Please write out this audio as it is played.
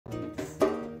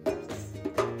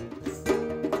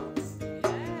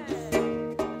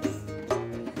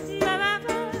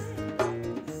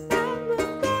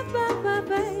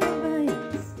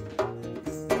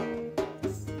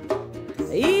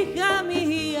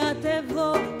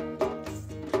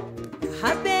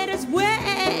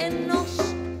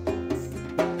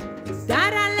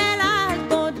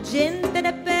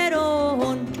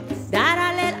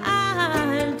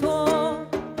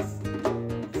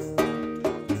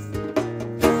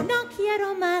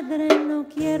quiero madre, no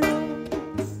quiero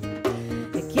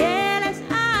que él es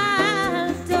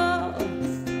alto.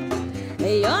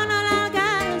 Yo no la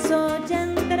alcanzo,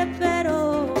 gente,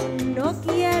 pero no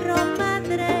quiero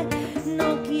madre,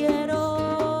 no quiero.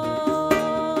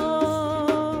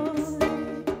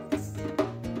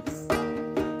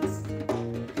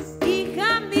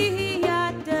 Hija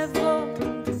mía, te voy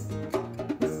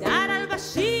a dar al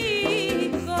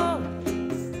vasico.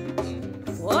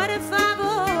 Por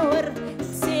favor,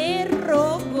 te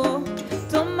rogo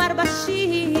tomar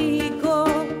vasico.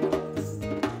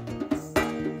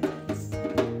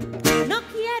 No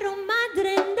quiero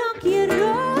madre, no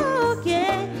quiero que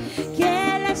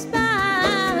el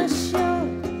espacio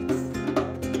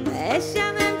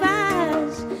déjame en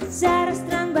paz, serás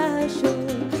baixo.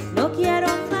 No quiero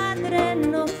madre,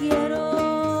 no quiero.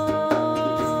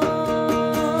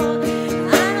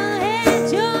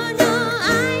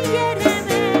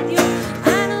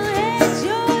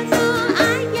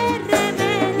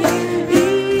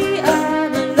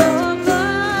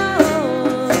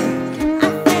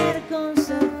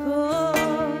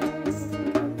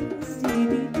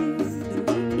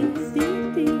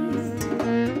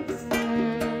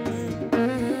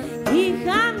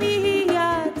 Hija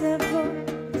mía, te voy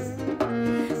a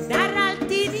dar al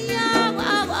tibio,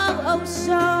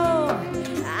 so.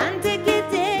 Antes que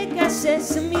te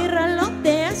cases, mira lo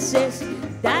te haces,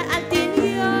 dar al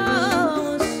tibio,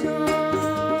 so.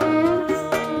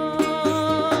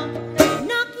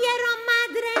 No quiero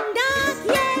madre, no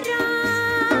quiero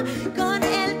con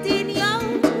el tibio,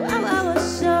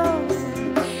 so.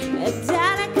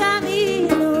 Dale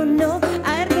camino, no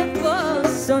hay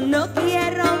reposo, no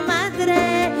quiero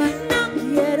madre, no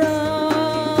quiero.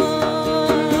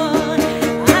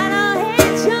 A lo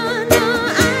hecho no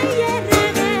hay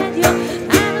remedio,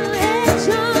 a lo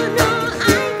hecho no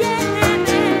hay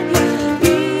remedio. Y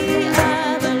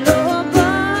háblalo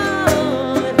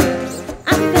por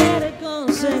hacer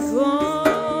consejo.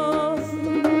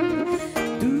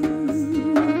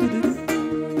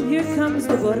 Here comes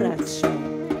the borracho.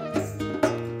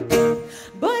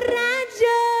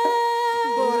 Borracho.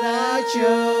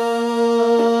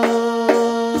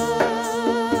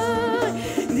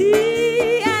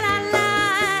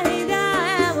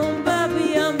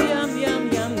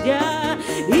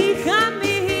 Hija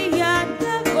mía,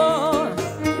 te voy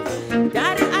a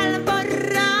dar al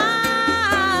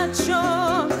borracho.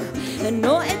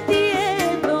 No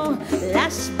entiendo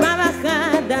las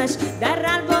babajadas, dar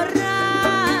al borracho.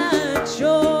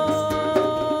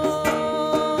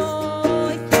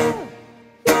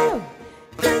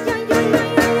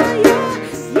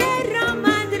 Quiero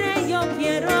madre, yo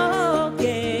quiero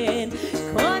que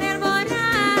con el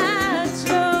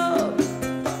borracho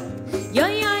yo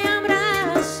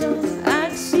abrazo,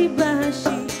 así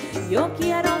bashi. Yo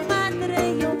quiero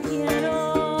madre, yo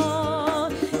quiero.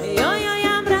 Yo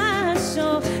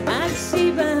abrazo,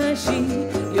 así bashi.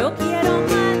 Yo quiero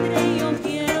madre, yo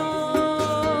quiero.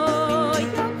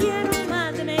 Yo quiero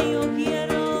madre, yo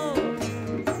quiero.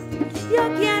 Yo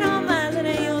quiero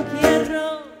madre, yo quiero.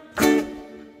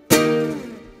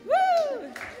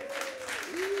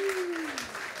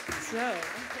 So,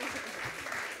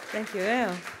 thank you, El.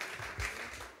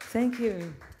 Thank you.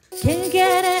 Quien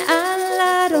quiere a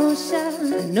la rosa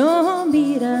no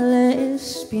mira el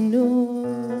espino.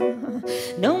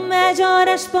 No me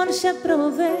llores por se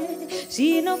prove,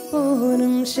 sino por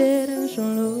un ser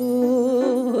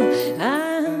solo.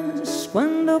 Haz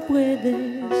cuando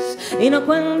puedes y no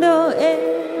cuando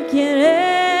quieres.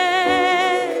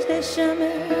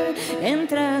 Déjame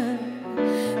entrar,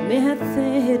 me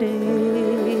haceré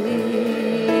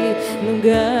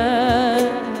lugar.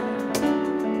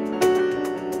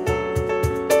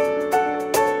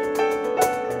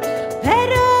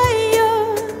 Pero yo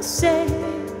sé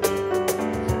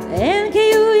en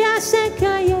que yo ya se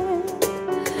cayó.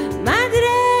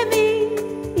 Madre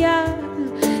mía,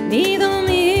 nido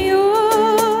mío.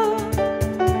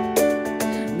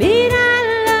 Mira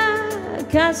la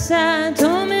casa,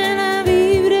 tome la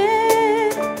vibre.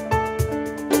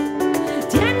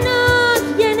 No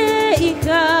tiene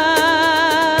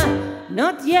hija,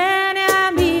 no tiene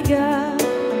amiga.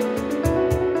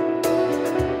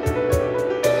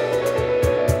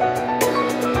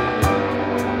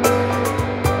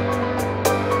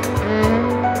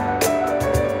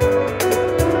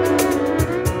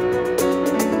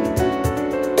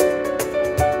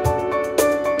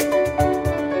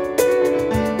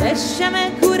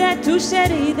 Déjame curar tus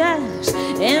heridas,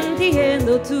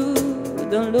 entiendo tu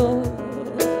dolor.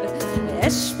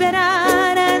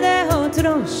 Esperar de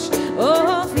otros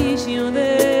oficio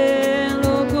de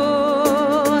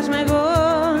locos. Me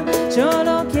voy,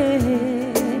 solo quiero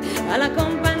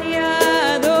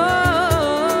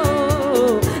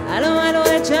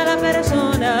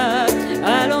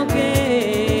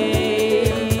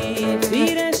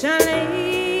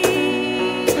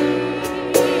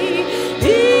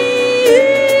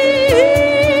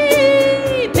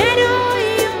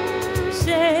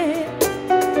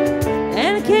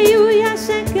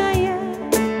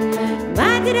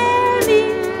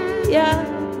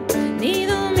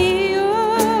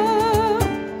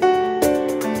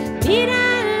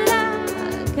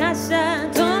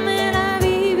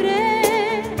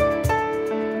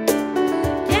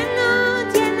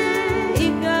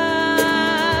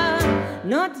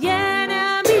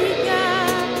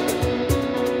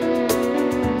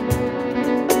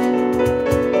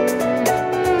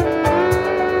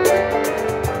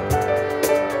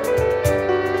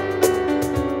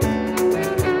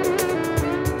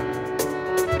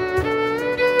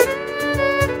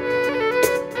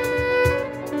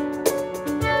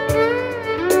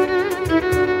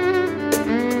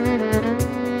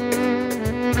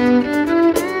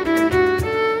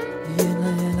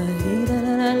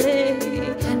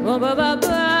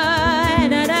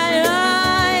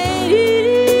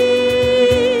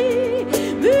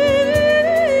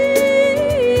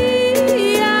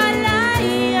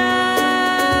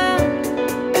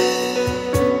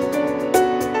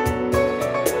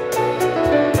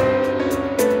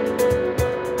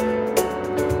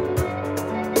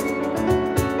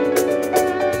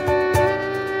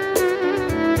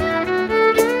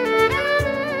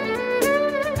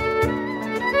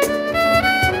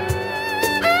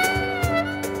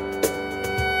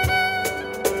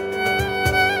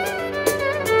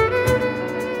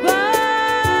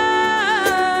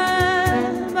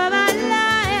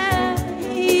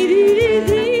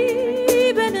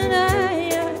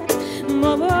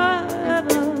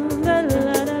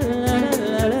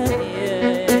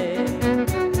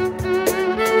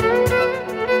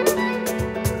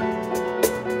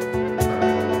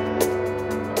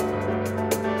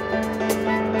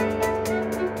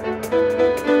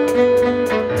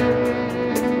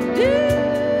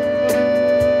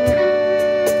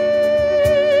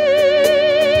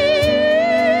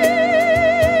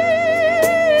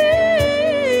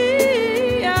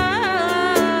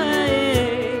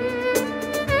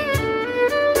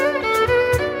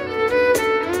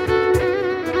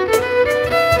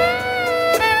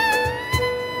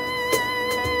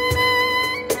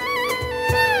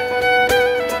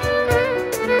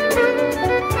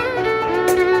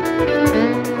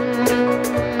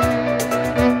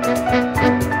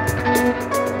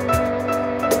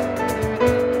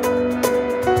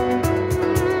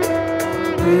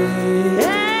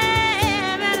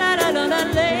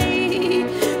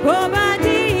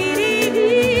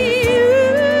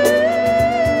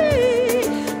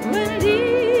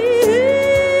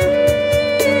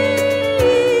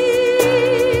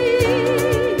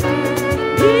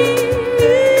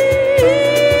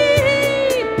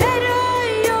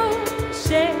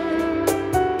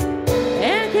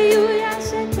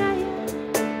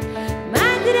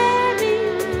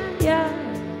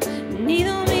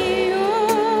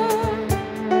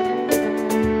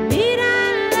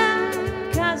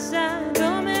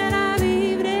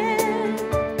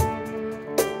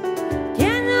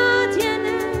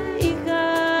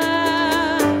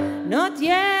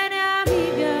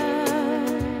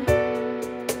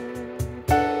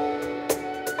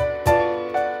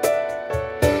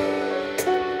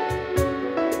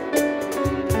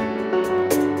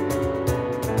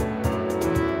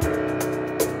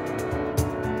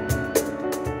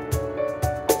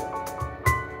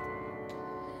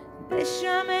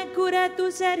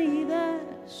tus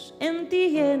heridas,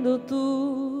 entiendo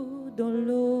tu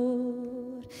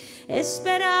dolor.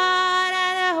 Esperar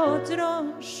a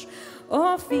otros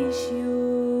oficio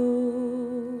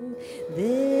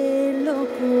de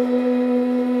loco.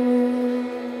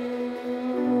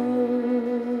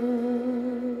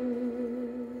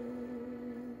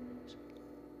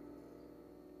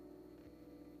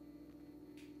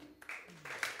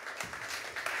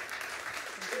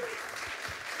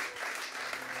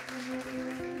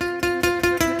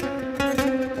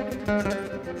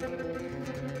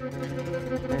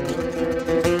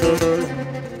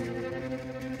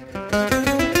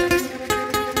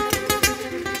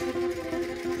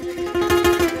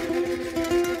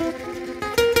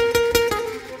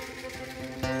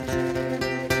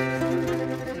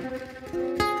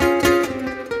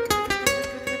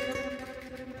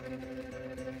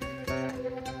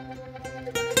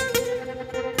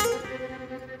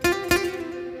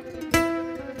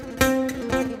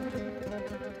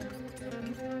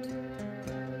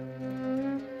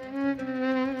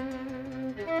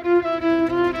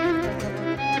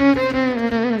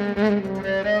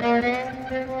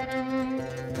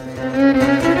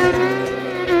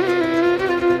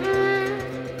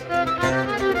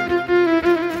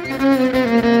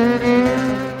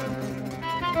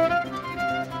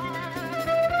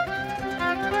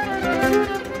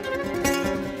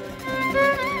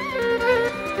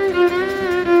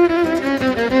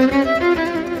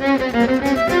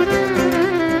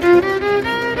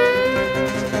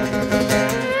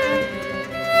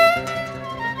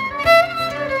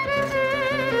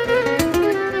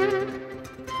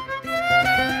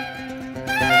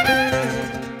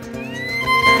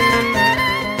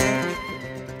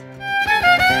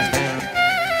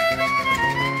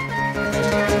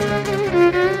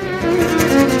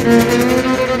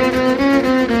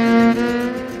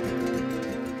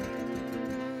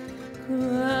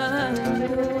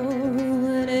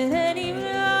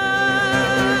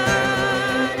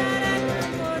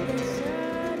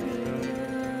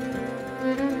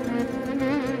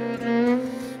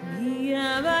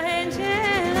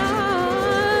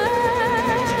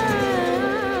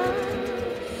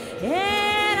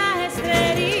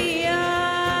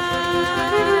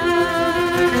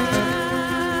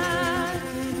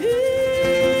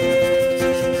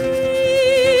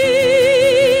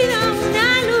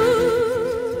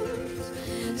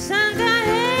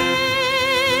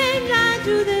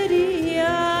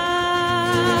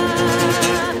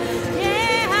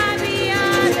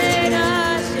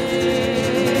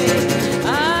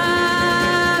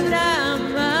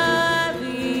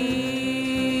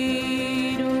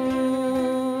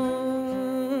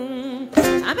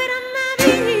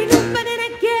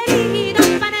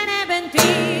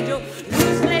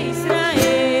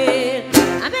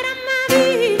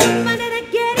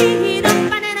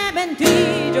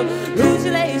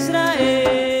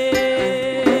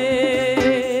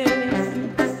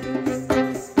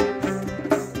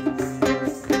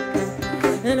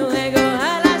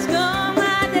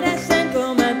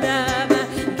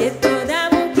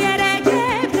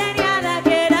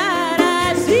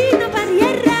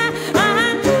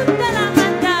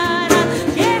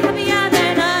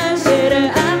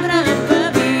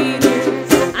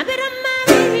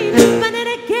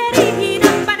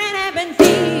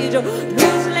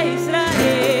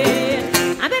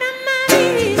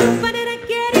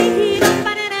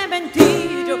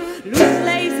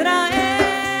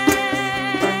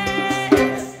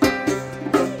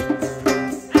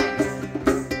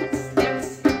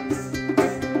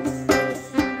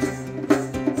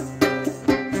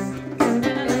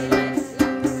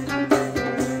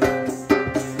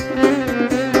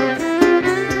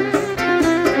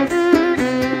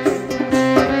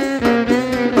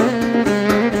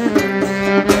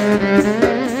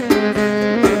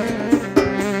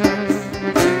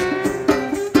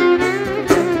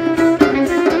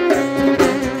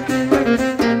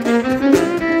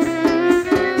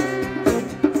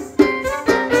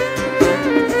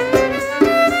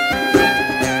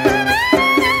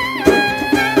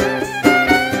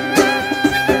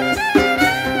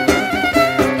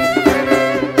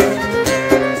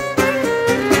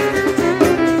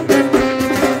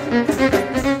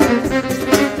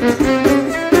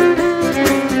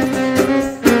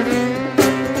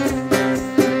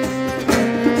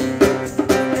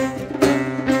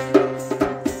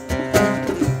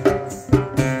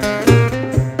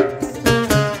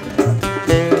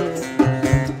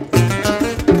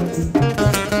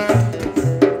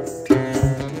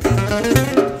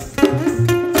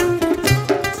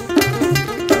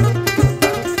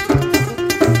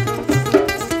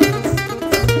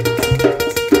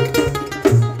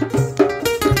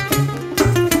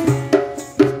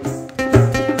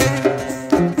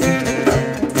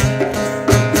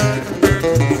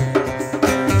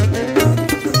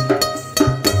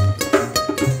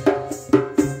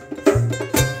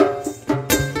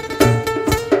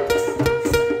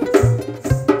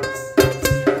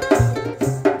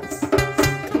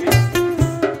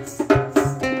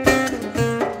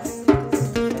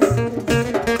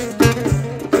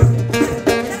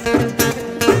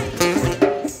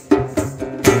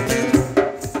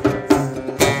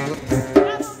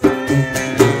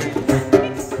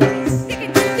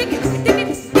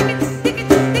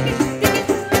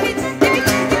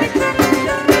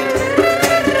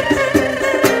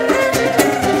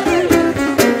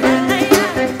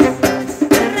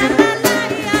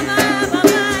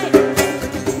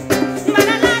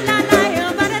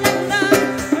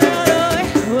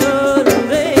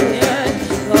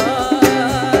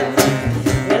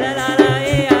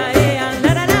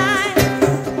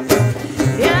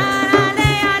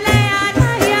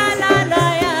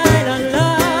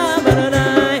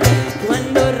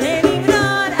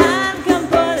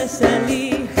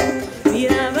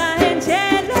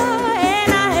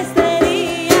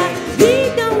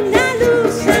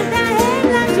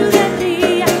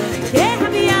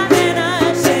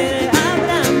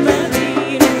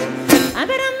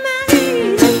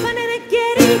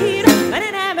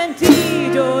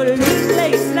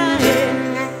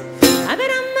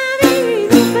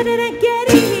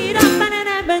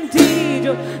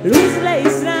 bendijo, luz de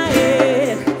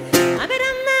Israel.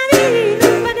 Abraham Navino,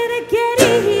 Padre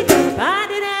querido,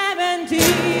 Padre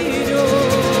bendijo.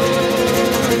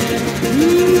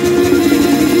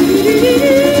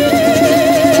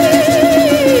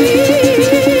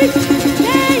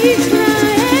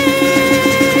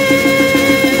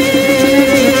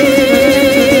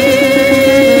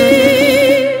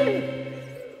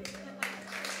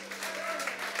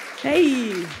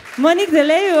 Monique de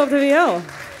Leeuw op de viool.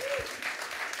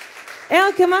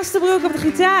 Elke Masterbroek op de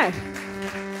gitaar.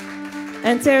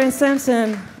 En Terence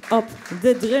Sampson op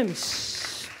de drums.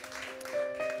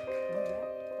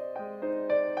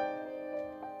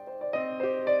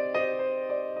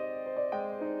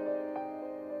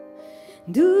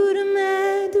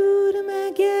 Duerme,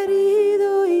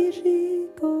 querido y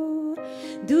rico.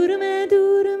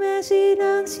 Duerme, sin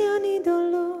ansia ni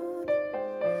dolor.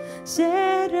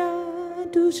 Será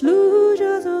tus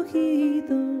lujos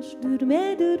ojitos,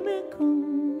 duerme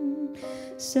con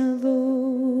sabor.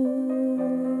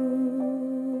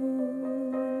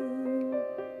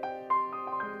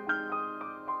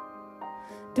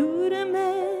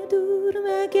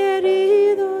 Duerme,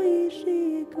 querido y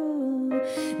rico.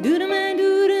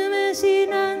 Duerme,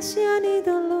 sin ansia ni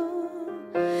dolor.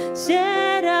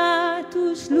 Será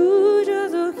tus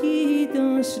lujos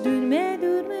ojitos, duerme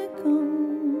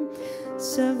con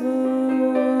sabor.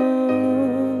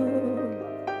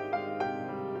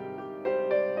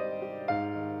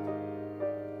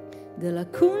 De la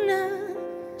cuna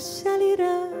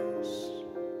salirás,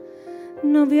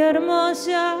 novia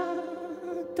hermosa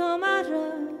tomarás,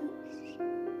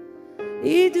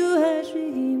 y tú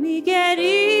allí, mi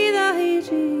querida y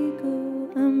rico,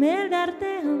 a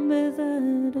darte empezarás.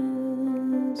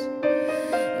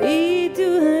 Y tú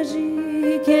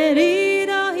allí,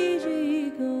 querido y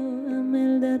rico, a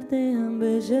darte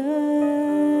empezarás.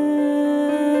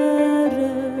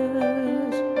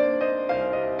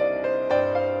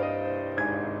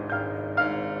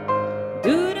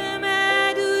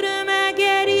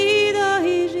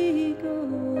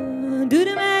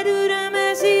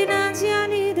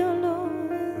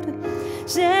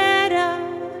 Será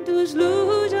tus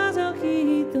lujos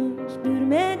ojitos,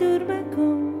 duerme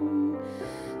con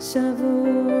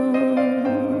sabor.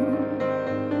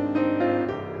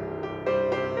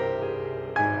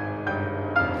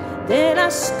 De la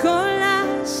escuela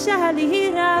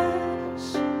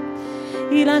salirás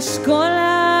y la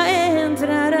escuela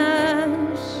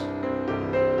entrarás,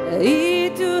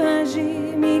 y tú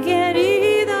allí, mi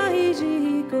querido y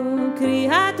rico,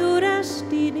 criaturas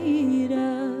te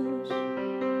dirás.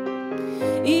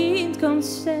 Y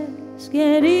entonces,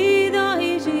 querido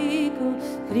y rico,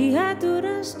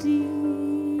 criaturas te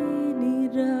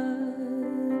dirás.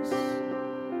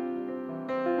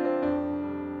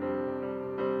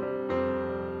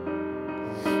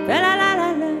 La la la la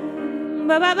la,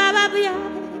 ba ba ba ba ya,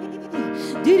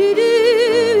 do do do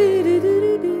do do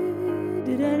do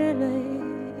do da da da,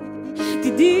 do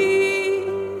do.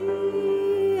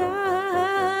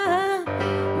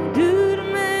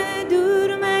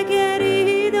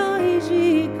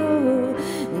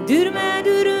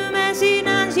 Duerme sin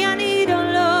ansia ni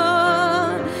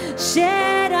dolor.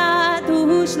 Será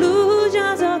tus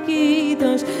lujos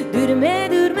ojitos, duerme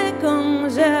con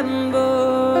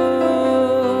sabor.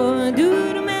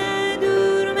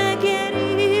 Duerme,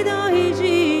 querido y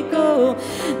rico.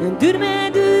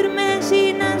 Duerme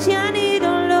sin ansia ni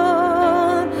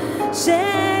dolor.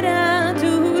 Será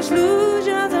tus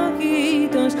lujos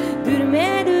ojitos, duerme.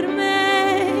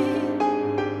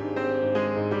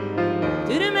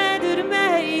 Duerme,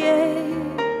 yeah.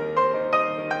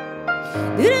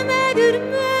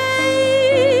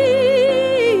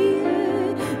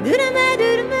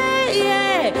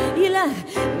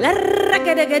 La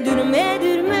raca duerme.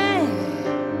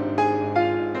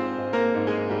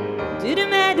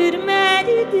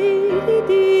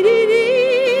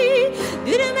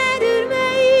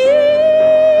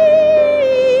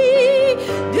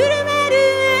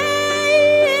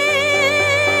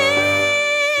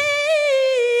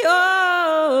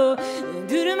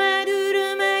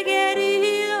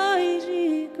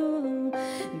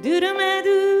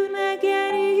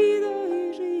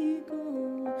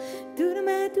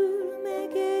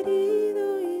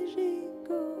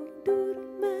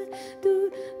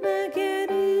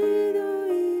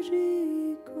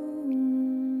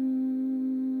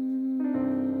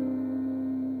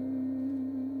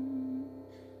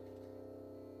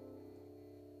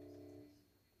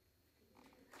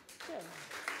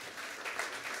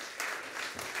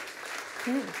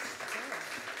 Thanks.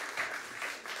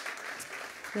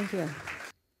 Thank you.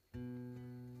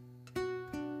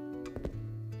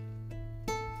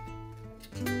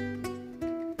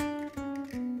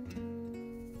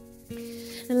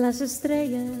 las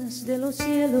estrellas de los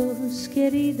cielos,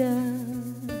 querida,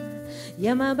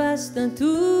 ya me bastan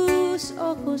tus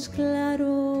ojos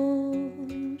claros,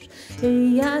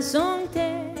 ellas son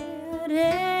de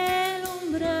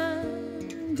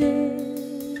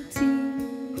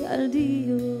ti al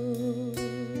Dios.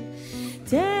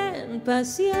 Ten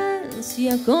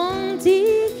paciencia contigo,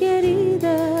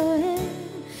 querida,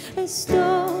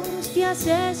 estos días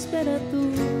espera tú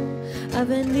a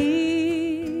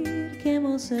venir, que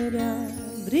será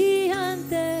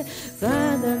brillante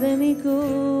fada de mi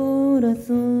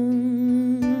corazón.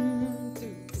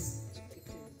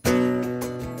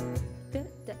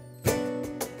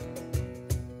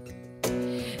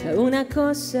 Una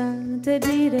cosa te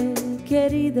diré,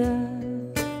 querida,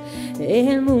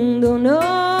 el mundo no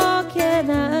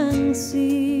queda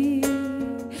así.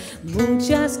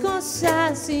 Muchas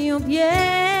cosas yo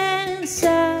pienso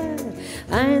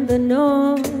ainda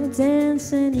no te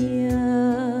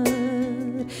enseñar.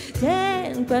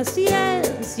 Ten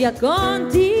paciencia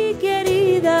contigo,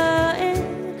 querida,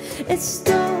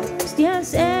 estos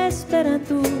días espera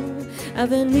tú a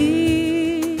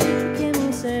venir, que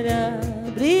no será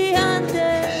brillante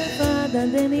fada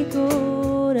de mi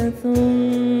corazón.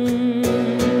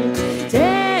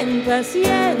 Ten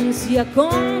paciencia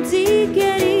contigo,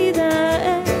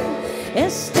 querida,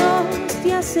 estos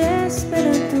días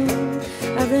espera tú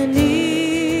a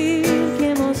venir,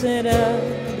 que no será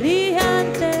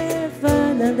brillante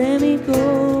fada de mi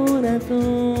corazón,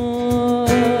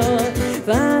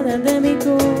 fada de mi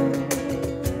corazón.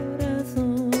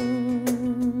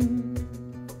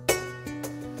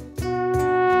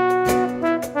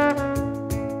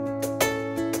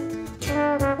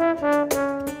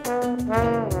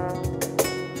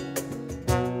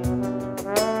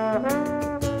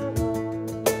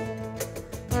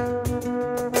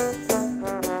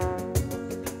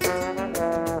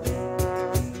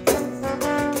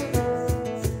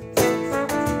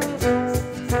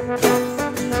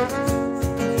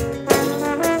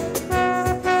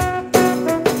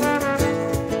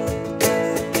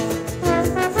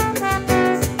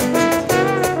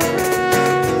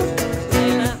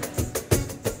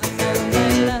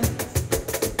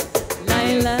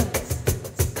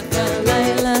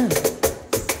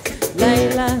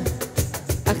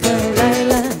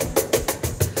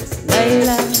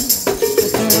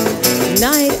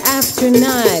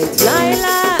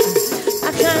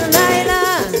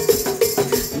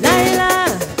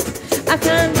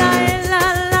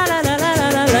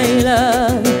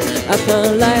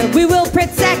 We will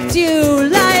protect you,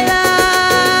 Laila.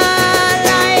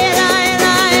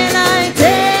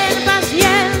 Ten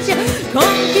paciencia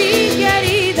contigo,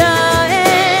 querida,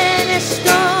 en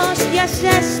estos días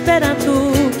espera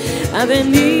tú a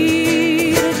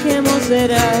venir, que no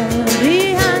será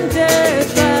brillante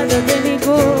fada de mi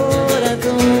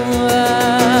corazón.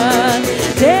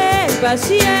 Ten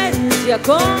paciencia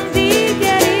contigo,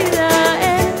 querida,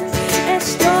 en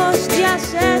estos días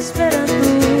espera tú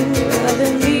a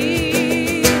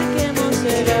venir, que no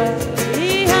será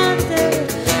brillante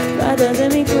fada de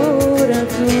mi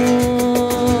corazón,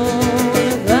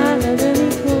 fada de mi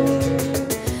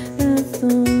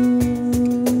corazón.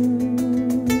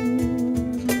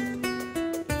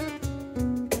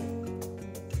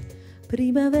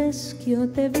 Prima vez que yo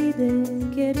te vi,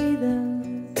 querida,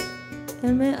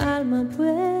 en mi alma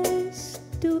pues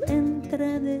tú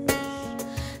entrades,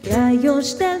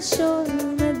 rayos del sol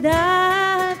me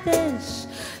das,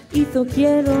 hizo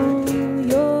quiero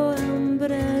yo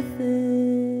embraces.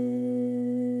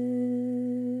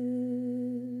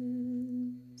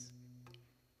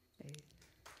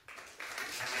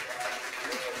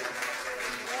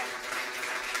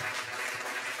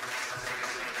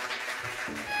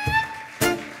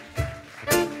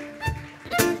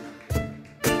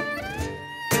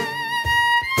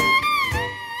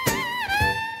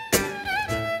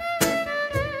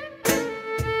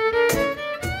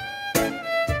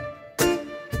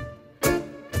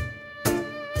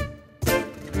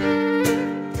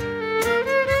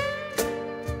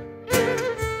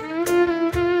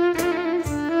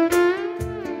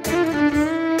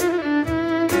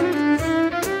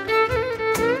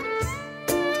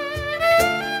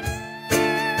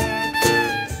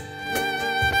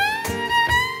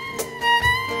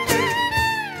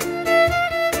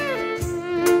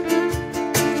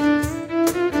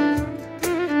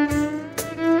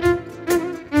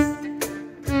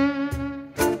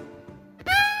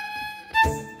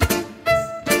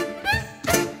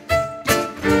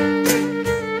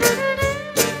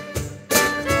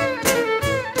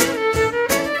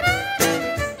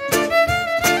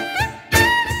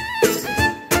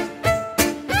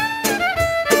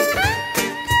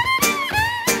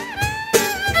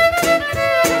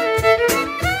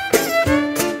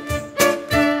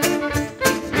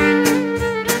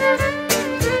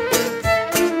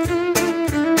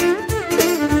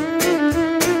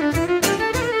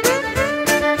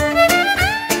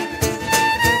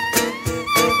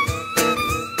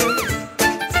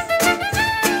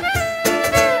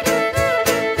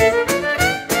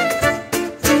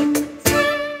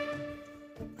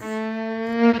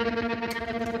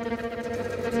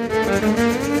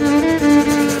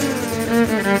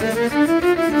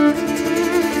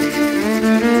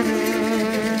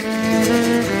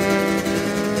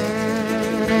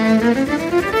 Thank you.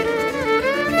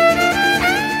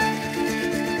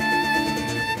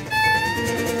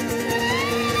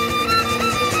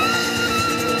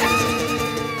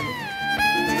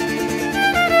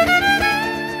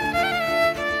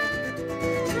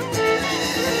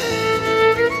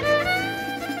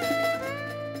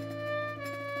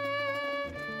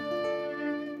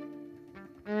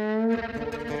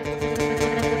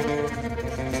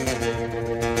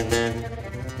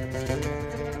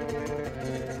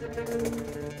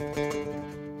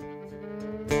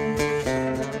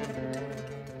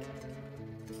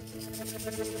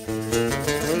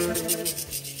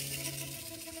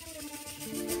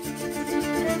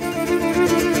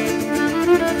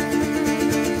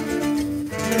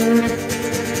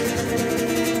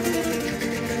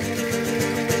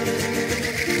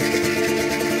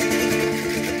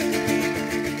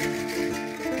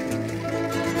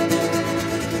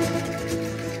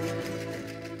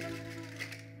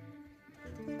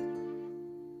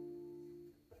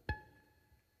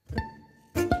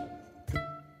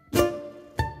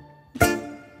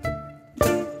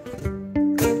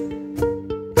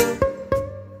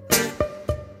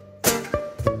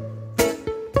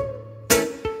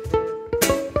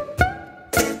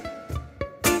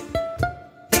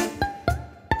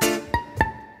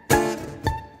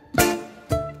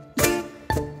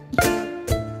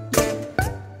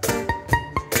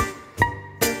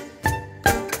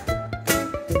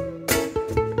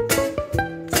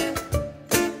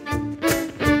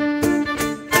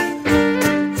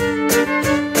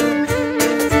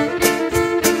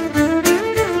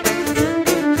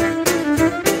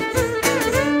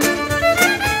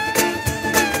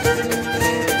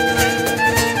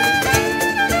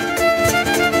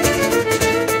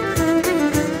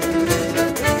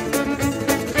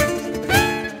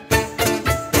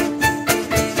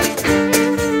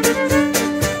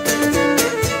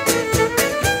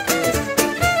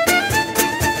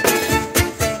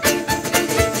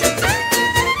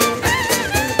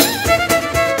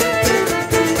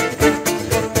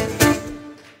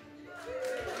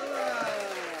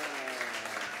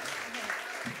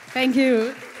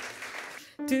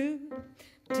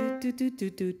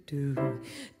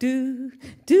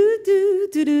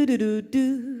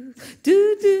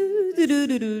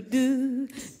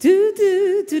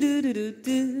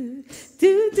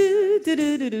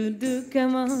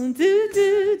 Come on.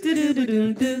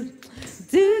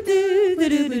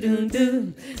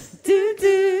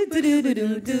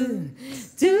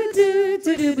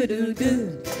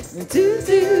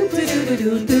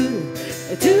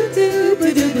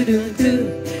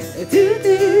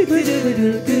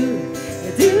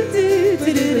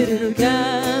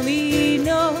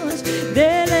 Caminos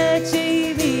de leche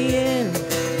y miel,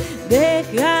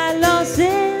 déjalos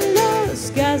en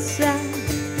los casas.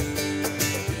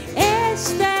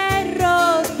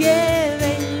 Espero que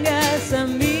vengas a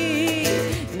mí,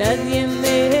 nadie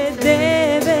me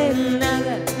debe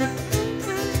nada.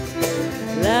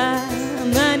 La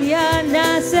mañana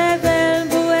se ve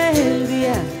el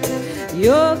día,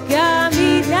 yo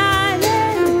caminar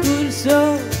el pulso.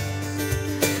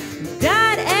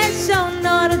 Dar es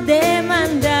honor,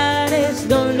 demandar es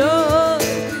dolor,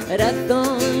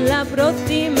 razón la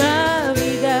próxima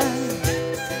vida.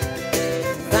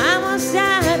 Vamos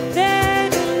a hacer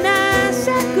una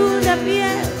segunda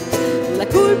piel, la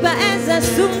culpa es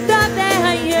asunto de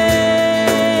ayer.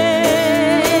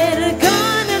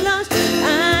 Con los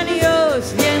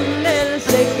años viene el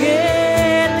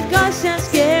seguir, cosas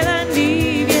que van y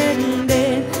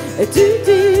vienen.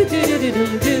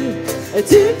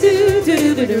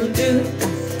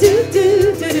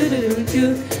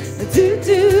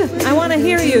 I want to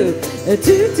hear you.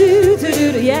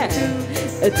 Yeah.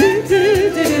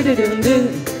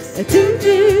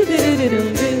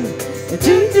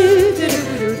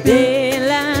 De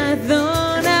la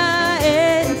zona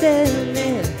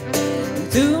entender,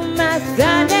 tu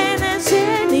Magdalena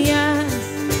enseña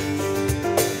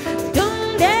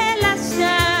donde las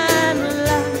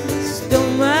charlas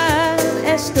tomar.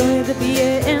 Estoy de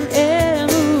pie en el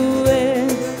nube.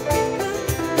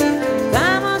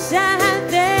 Vamos a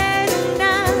hacer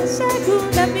una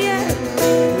segunda piel,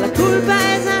 la culpa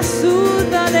es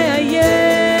asunto de ayer.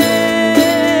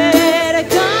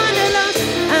 Con los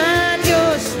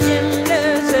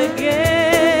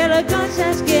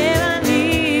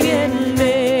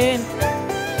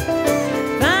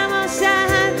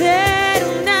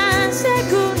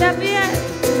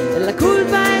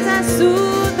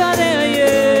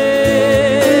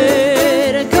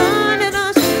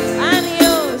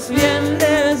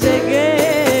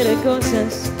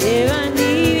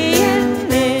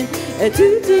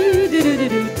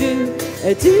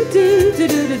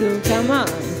Come on.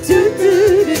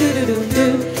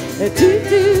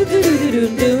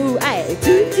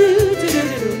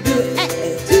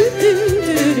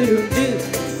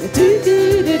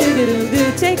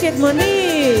 Take it,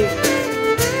 Monique.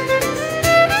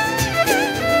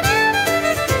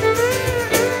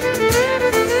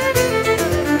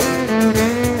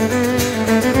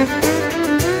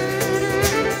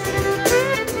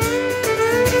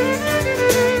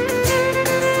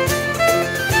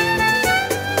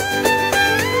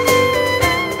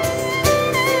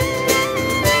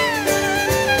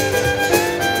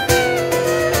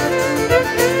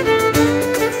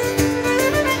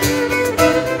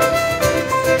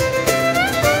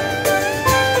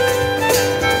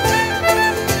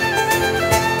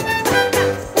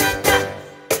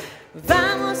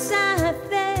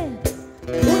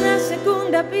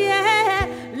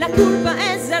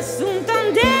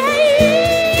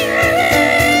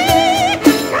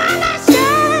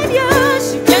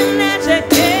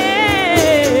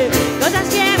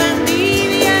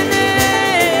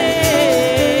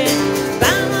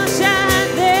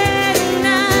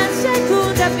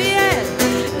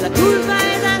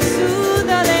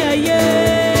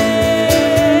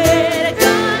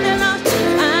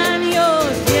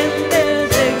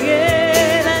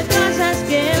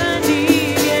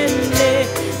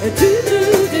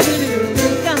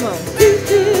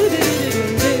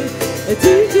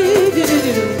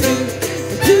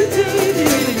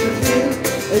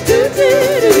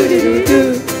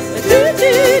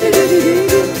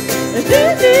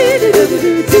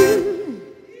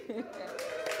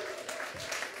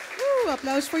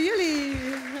 Applaus voor jullie.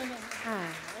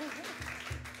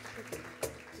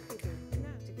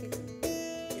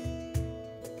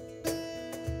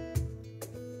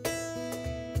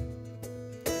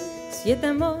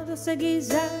 Siete modos se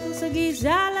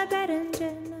guisa la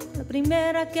berenjena. La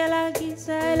primera que la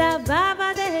guisa es la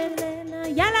baba de Helena.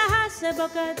 Ya la hace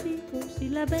bocadillos y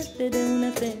la vete de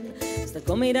una cena. Esta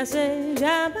comida se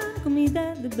llama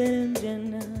comida de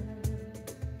berenjena.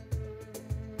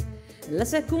 La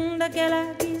segunda que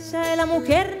la guisa es la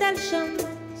mujer del chamás.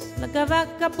 La que va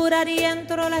a capurar y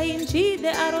entro la hinchi de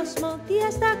arroz moti.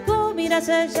 Esta comida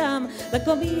se llama la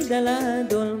comida la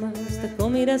dolma. Esta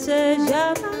comida se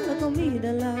llama la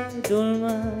comida la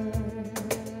dolma.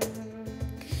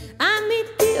 A mi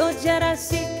tío ya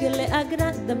sí que le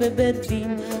agrada beber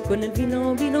vino. Con el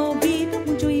vino, vino, vino,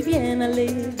 mucho y bien al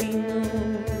vino.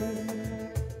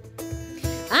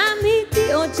 A mi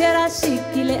tío ya sí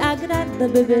que le agrada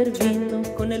beber vino.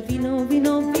 Con el vino,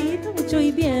 vino, vino, mucho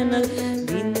y bien al vino.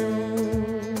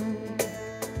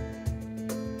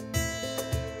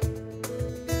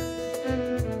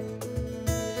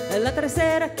 La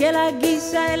tercera que la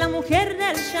guisa es la mujer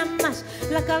del chamás.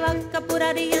 La que va a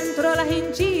capurar y entro la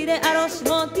hinchi de arroz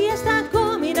moti. Esta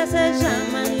comida se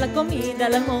llama la comida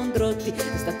al almondroti.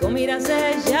 Esta comida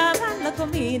se llama la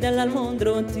comida al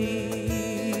almondroti.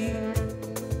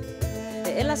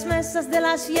 En las mesas de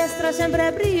las fiestas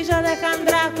siempre brilla de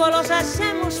candracolos.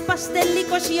 Hacemos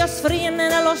pastelicos y os fríen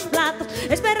en los platos,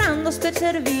 esperando ser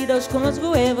servidos con los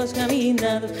huevos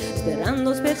caminados.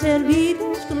 Esperando ser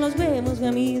servidos con los huevos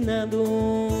caminados.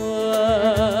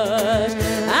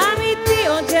 A mi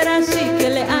tío Gerard sí que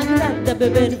le agrada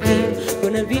beber vino.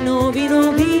 Con el vino,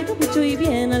 vino, vino, mucho y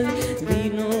bien al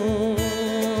vino.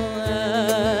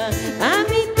 A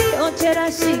mi tío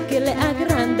Gerard sí que le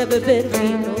agrada beber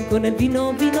vino. Con el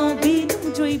vino, vino, vino,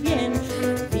 mucho y bien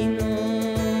vino.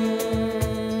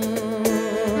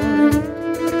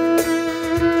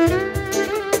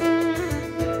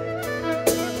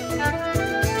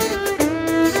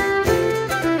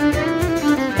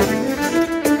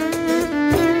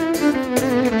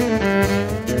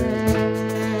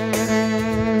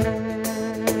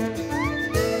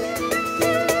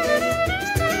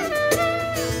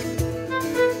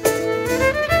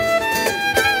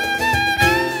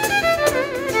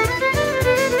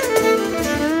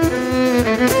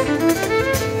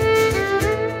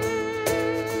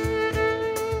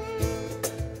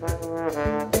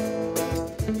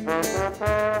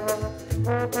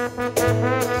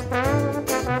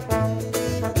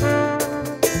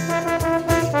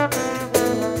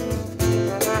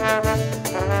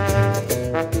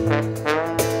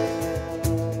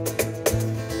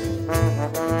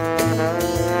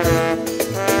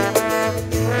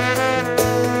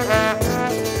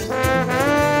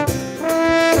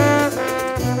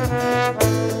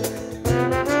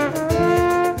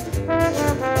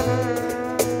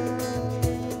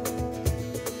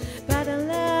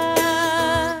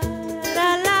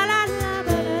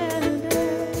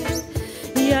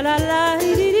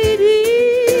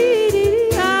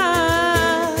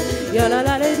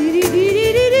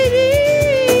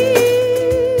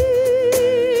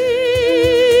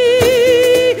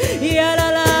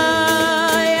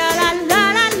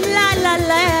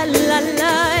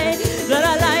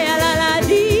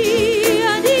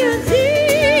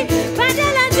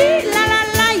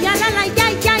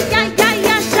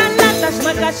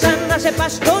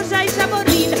 pastosa y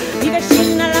saborita. Mi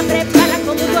vecina la prepara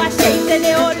con mucho aceite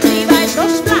de oliva.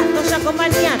 Estos platos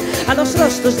acompañan a los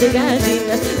rostros de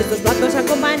gallinas. Estos platos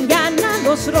acompañan a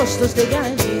los rostros de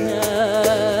gallinas.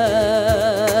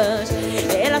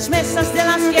 En las mesas de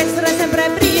las fiestas siempre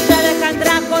brilla de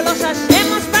candrácolos.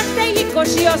 Hacemos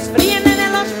pastelicos y os fríen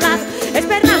en los platos.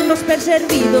 Esperando ser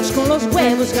servidos con los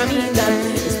huevos caminando.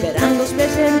 Esperando ser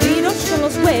servidos con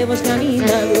los huevos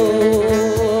caminando.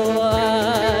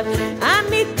 A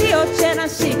mi tío c'era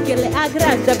así que le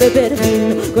agrada beber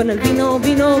vino. Con el vino,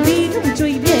 vino, vino, mucho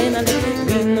y bien al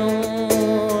vino.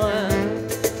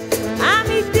 A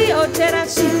mi tío c'era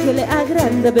así que le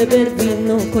agrada beber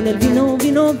vino. Con el vino,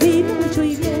 vino, vino, mucho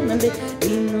y bien al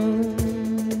vino.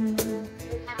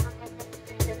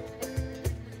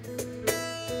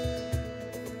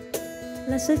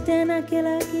 La sartén que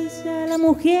la guisa, la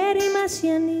mujer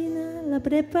imacianina, la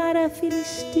prepara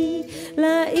Filistí,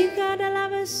 la hija de la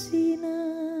vecina.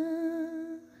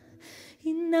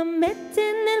 Y la mete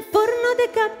en el forno de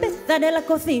cabeza de la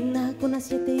cocina, con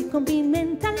aceite y con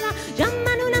pimienta la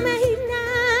llaman una mejina.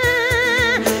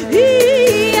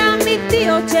 Y a mi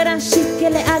tío c'era así que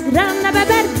le agrada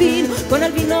beber vino, con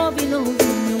el vino, vino,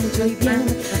 vino, mucho y bien,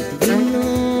 vino.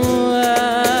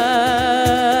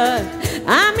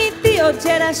 A mi tío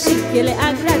c'era así que le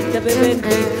agrada beber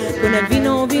vino, con el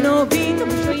vino, vino, vino,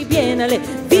 mucho y bien al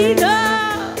vino.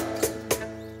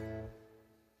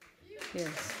 Yes.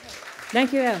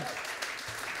 Thank you, El.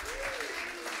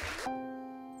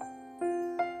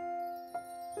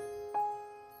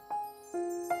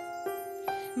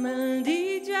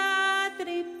 Maldita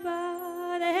tripa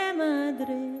de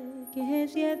madre que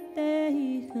 7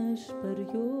 hijas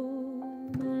parió.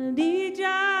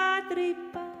 Maldita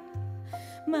tripa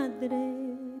madre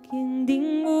quien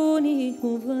ningún hijo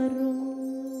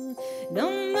varón. No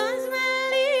más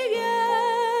maldigas,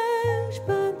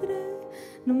 Padre,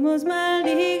 no más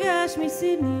maldigas, mi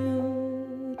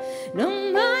Señor. No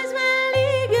más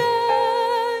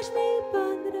maldigas, mi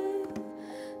Padre,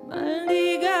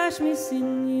 maldigas, mi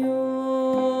Señor.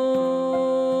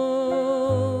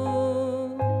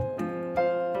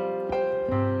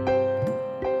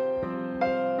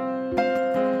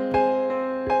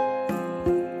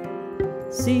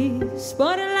 Si es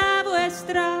por la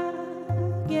vuestra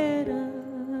guerra,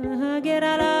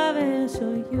 guerra la venzo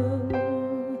yo.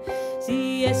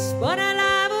 Si es por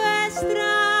la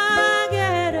vuestra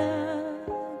guerra,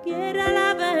 guerra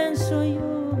la venzo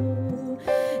yo.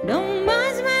 No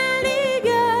más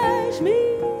maldigas, mi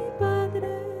Padre,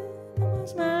 no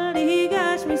más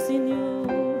maldigas, mi Señor.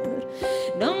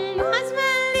 No más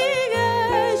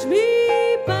maldigas, mi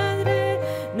Padre,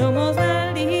 no más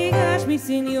maldigas, mi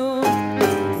Señor.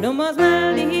 No más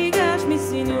maldigas, mi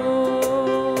Señor.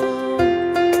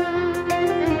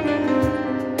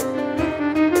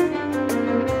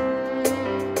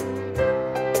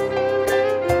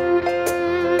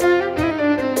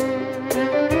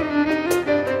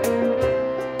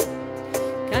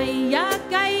 Calla,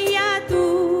 calla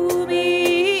tú,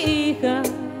 mi hija,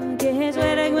 que es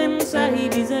vergüenza y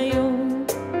bisayo.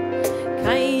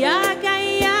 Calla,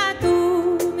 calla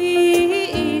tú, mi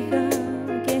hija,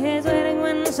 que es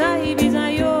vergüenza y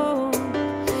bisayo.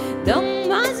 No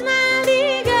más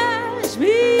maldigas,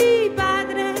 mi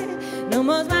Padre, no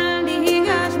más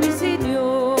maldigas, mi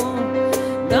Señor.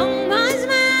 No más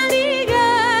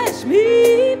maldigas,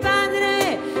 mi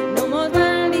Padre, no más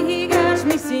maldigas,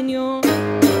 mi Señor.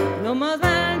 No más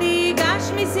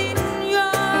maldigas, mi Señor.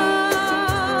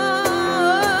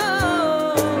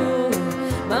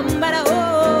 Bambara,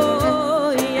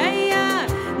 oh, ya, ya,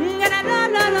 la, la,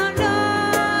 la, la, la,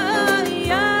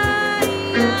 ya,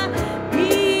 ya,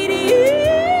 miri,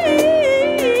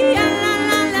 ya, la,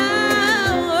 la, la,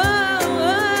 oh,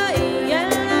 oh, ya,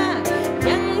 la,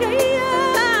 ya, ya,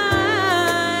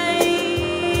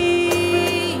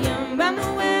 ya, me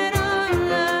muero,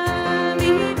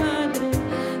 mi Padre,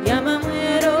 ya me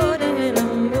muero del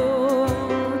amor.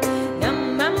 Ya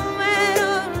me muero,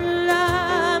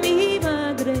 mi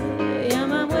Madre, ya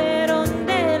me muero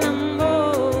del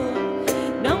amor.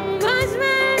 No más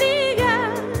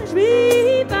maldigas, mi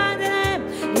Padre,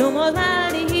 no más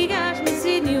maldigas, mi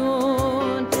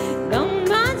Señor. No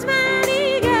más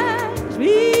maldigas,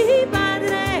 mi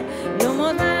Padre, no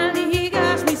más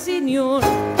maldigas, mi Señor.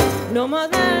 No más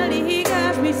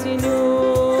maldigas, mi Señor.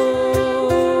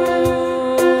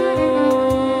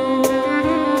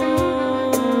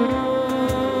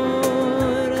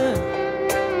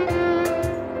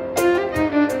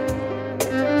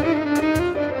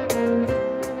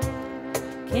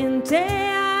 ¿Quién te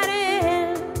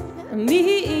haré, mi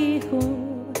hijo?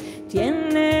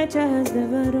 Tiene hechas de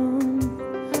varón.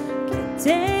 ¿Quién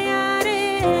te haré,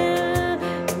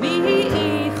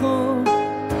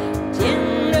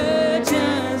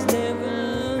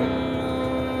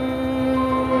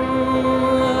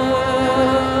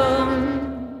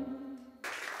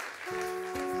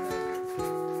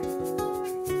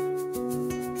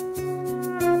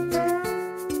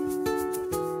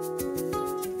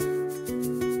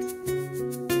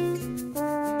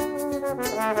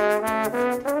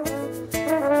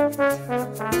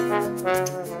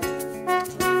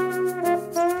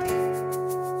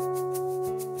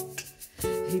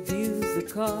 He views the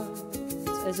cards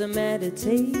as a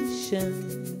meditation,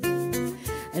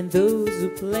 and those who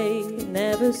play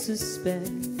never suspect.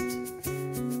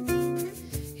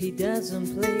 He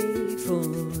doesn't play for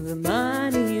the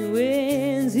money he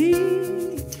wins.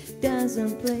 He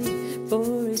doesn't play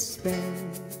for respect.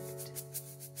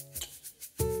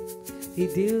 He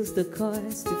deals the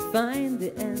cards to find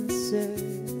the answer,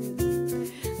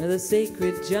 the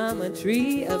sacred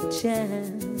geometry of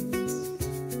chance,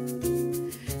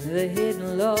 the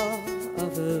hidden law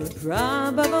of a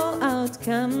probable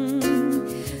outcome.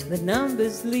 The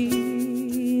numbers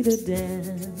lead a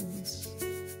dance.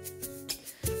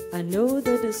 I know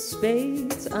that the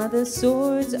spades are the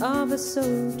swords of a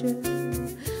soldier.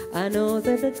 I know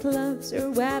that the clubs are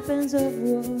weapons of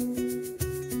war.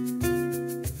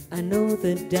 I know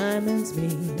that diamonds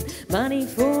mean money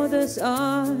for those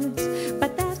arts,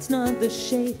 but that's not the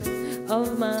shape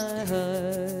of my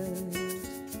heart.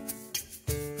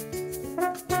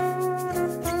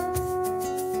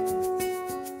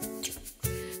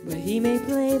 He may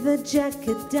play the jack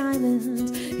of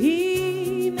diamonds,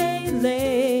 he may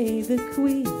lay the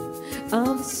queen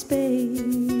of spades,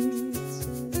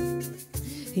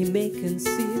 he may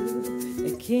conceal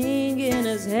a king in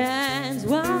his hands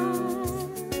while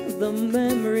the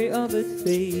memory of it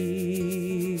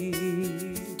fades.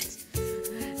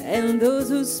 And those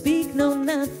who speak know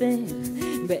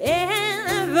nothing but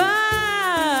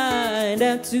find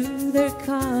out to their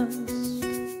cost.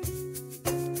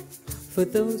 For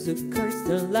those who curse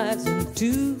their lives in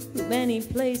too many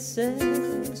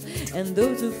places, and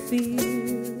those who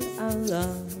fear are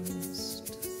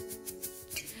lost.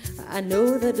 I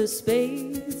know that the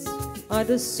spades are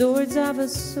the swords of a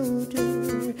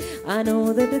soldier. I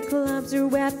know that the clubs are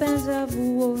weapons of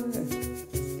war.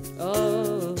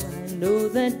 Oh, I know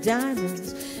that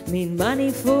diamonds mean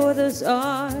money for this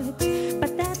art,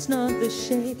 but that's not the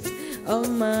shape of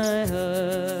my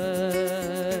heart.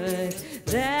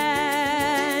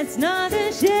 That's not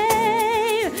the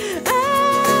shape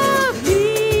of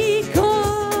mi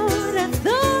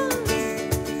corazón.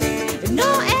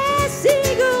 No es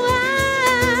igual.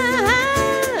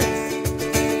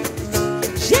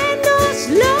 Llenos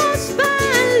los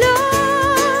palos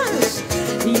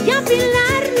y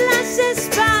afilar las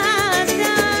espadas.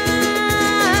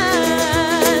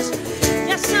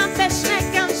 Ya sabes, me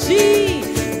cansé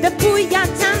de puyar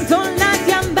tanto la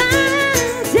diamante.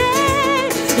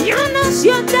 Yo no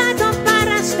soy dado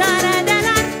para estar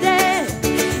adelante,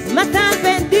 matar,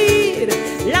 pedir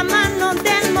la mano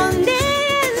del mondial.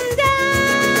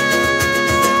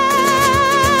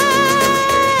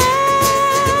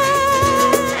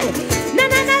 Na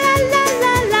na na la la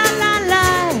la la la la.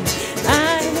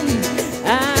 Ay,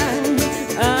 ay,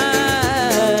 ay.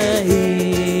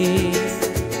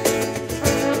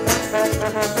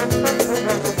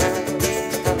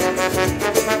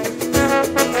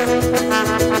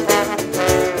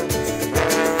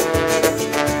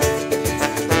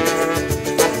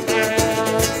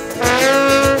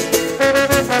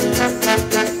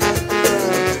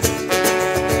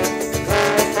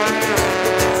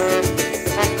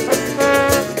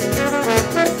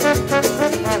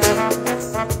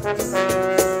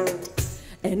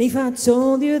 And if I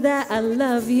told you that I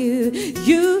love you,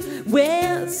 you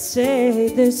will say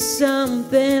there's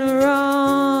something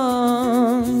wrong.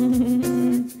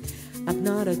 I'm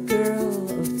not a girl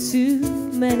of too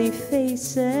many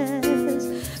faces.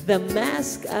 The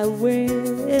mask I wear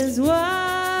is one.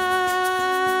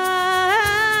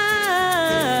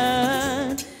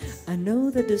 I know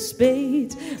that the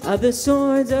spades are the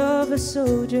swords of a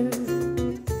soldier.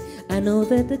 I know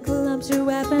that the clubs are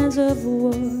weapons of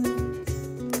war.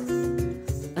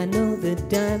 I know that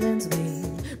diamonds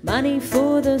mean money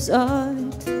for this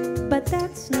art, but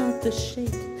that's not the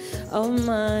shape of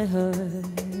my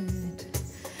heart.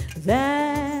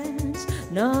 That's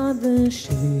not the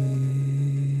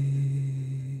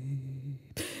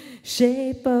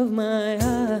shape of my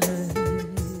heart.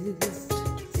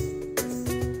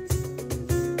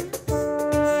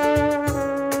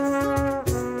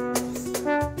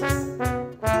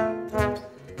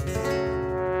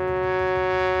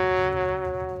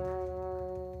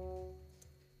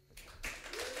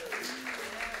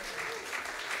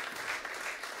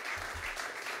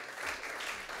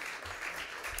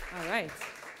 All right.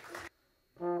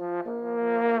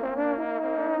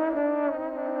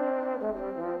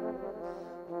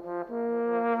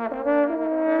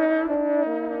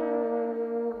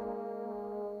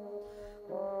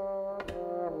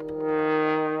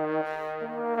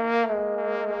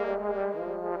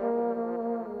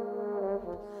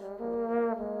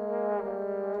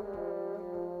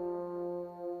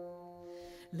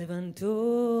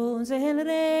 Entonces el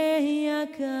rey a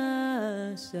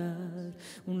casa,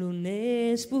 un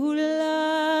lunes por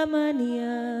la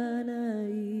mañana,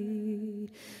 y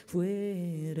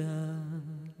fuera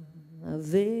a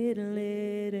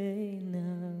verle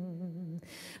reinar,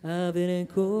 a ver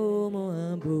cómo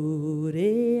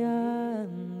abureaba.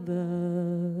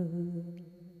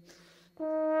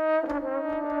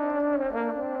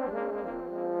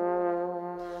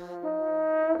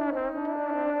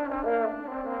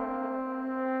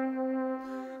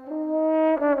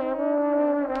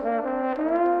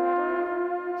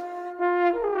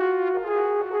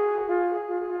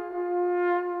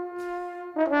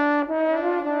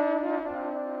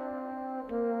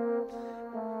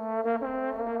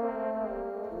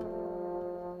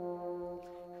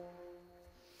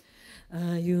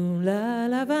 Hay un la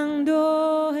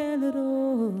lavando el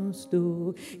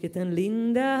rostro, que tan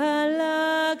linda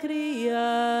la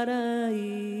criara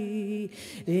ahí.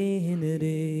 El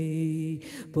rey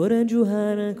por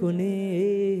ayudar con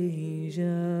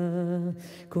ella,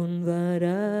 con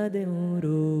vara de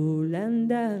oro la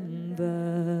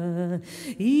andaba,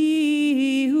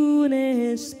 y un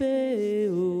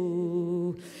espejo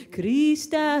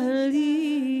cristalino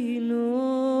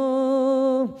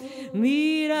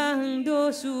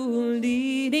mirando su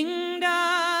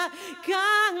linda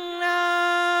cara.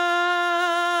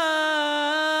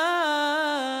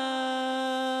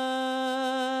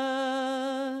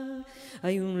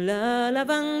 Hay un la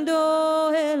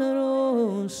lavando el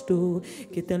rostro,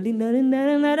 que tan linda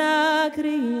la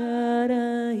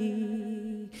criara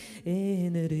ahí.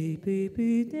 En el rey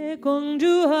de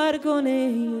conjugar con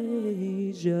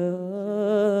ella.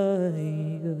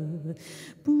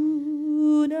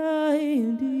 Puna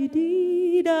di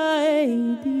di da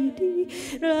di di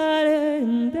da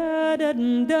da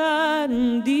da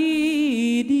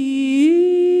di di.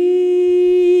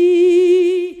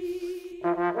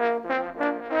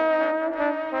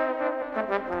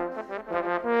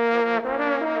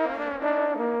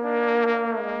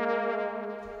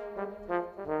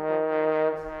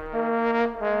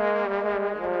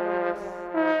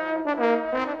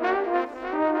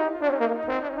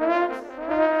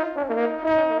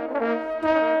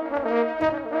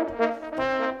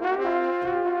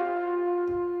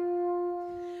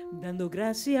 Dando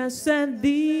gracias a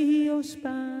Dios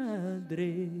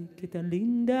Padre, que tan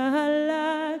linda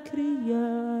la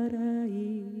criara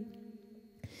ahí.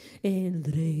 El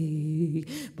rey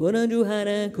por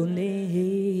ayudar con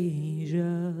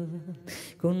ella,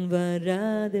 con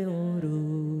vara de oro,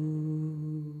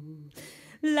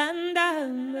 la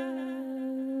andaba.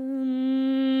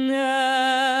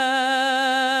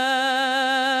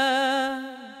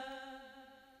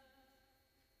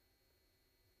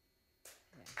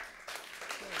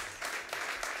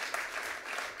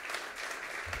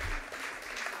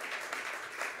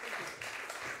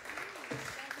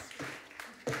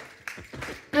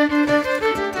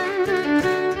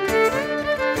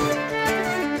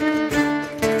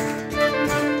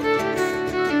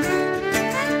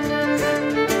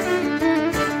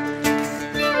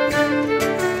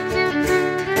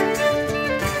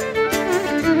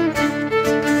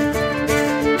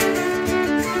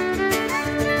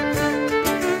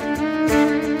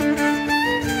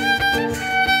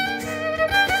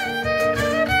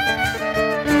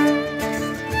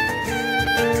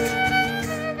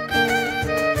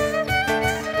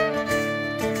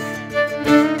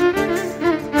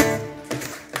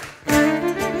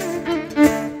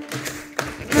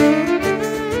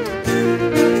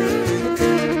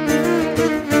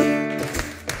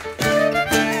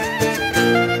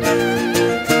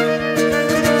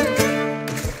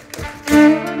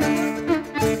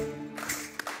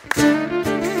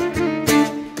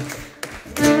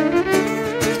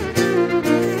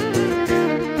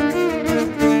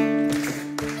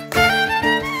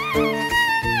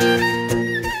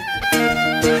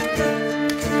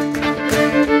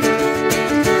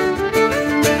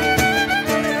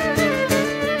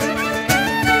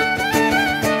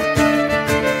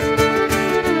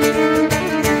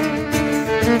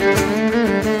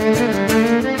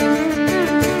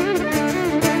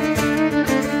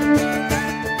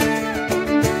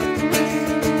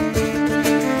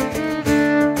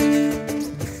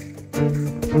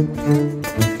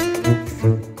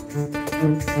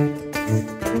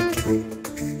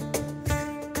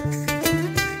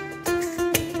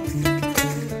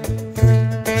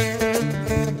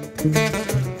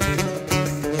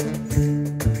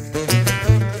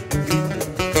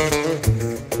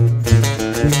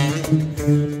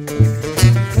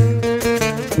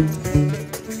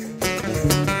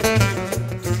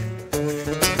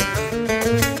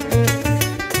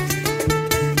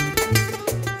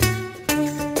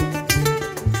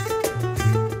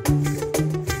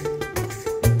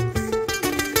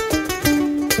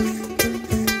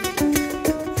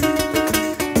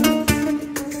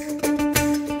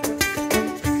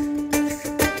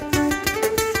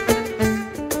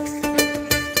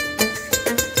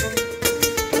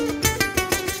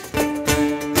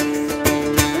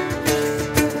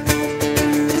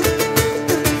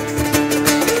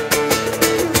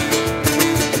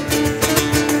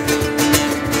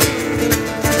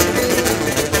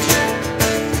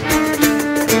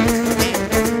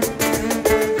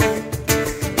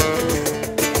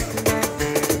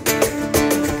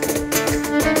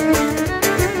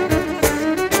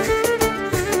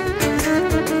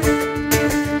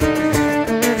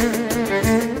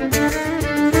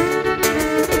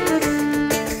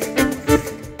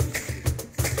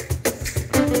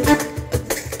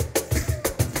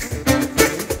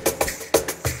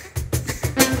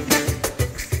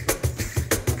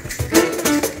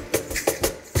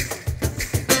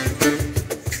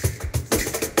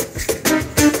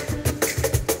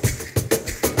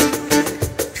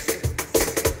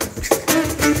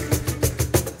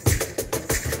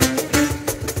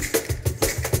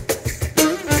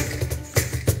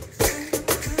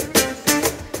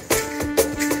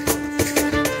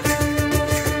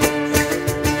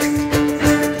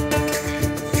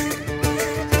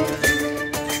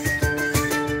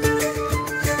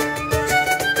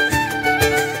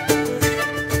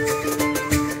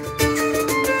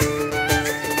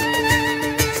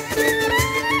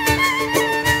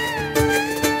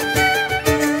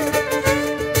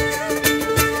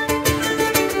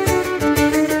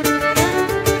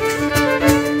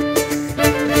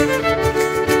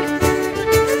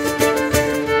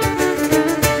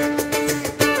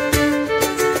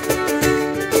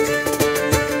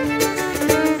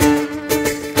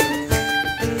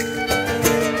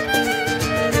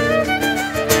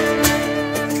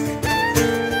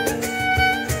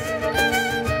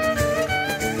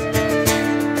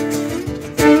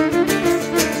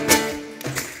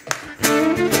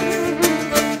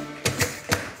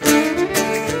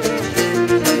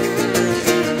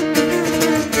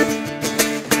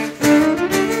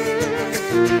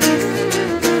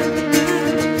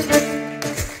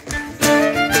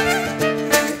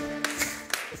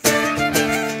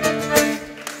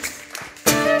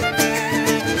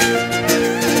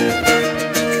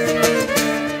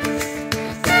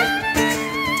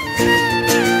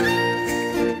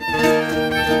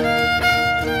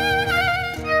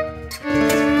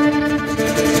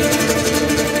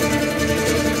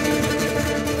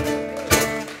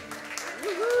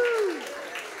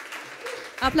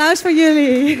 Applaus voor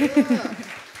jullie.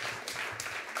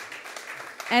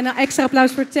 En een extra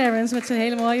applaus voor Terence met zijn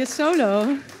hele mooie solo.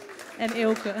 En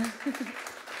Ilke.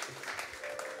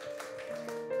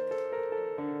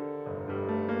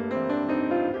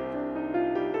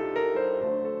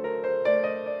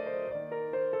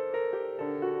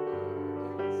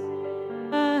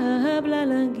 Habla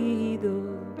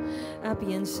languido a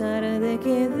pensar de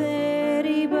que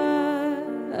deriva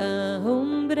a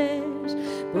hombres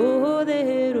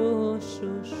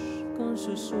poderosos con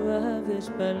sus suaves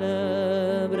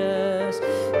palabras.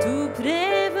 Tú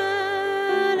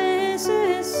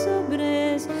prevaleces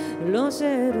sobre los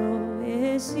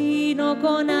héroes y no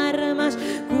con armas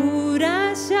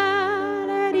curas al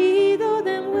herido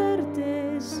de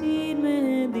muerte sin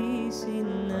medicina.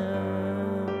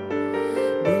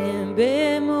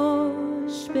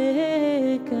 Debemos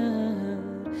pecar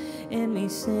en mi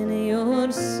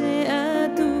Señor,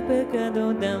 sea tu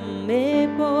pecado, dame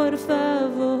por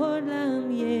favor la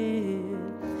miel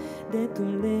de tu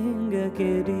lengua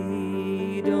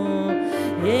querido.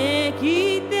 Le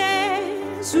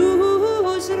quité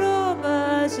sus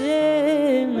ropas,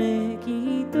 él me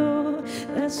quitó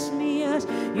las mías,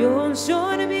 yo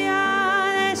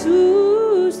sorbía de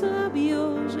sus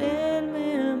labios, él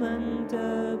me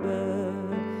amantaba.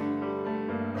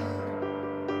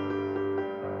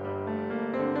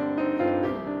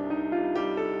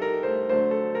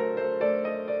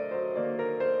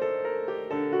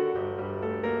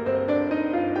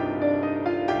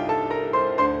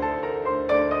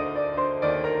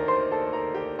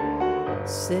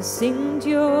 Se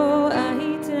sintió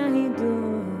ahí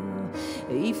traidor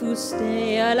y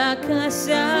fuiste a la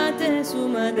casa de su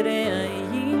madre,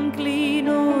 ahí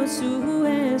inclinó su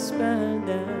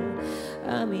espalda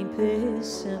a mi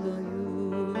pesado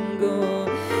yugo.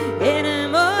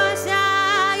 Hermosa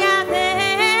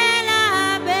de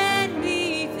la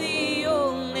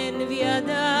bendición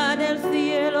enviada del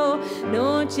cielo,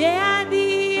 noche a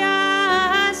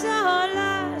día a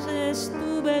solas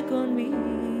estuve con mi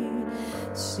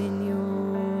Señor.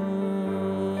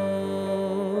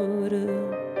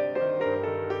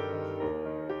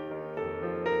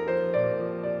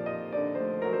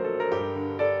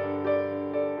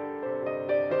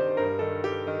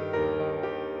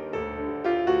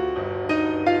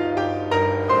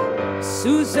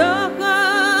 Sus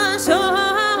ojos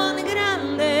son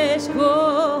grandes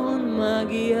con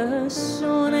magia,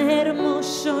 son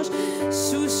hermosos.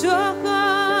 Sus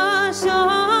ojos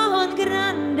son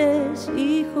grandes,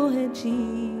 hijos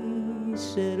hechiceros.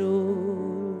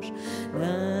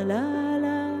 La la la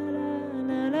la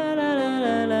la la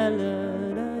la la la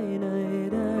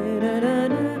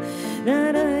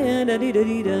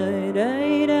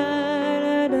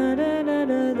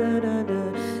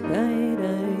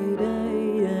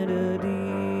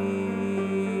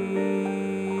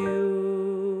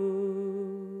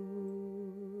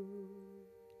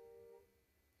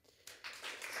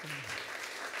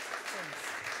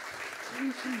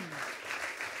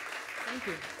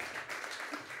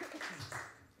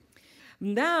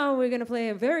Now we're going to play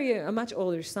a much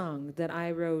older song that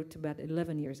I wrote about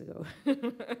 11 years ago.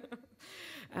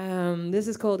 This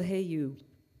is called Hey You.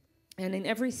 And in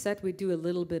every set we do a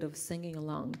little bit of singing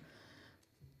along.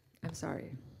 I'm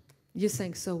sorry. You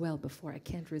sang so well before, I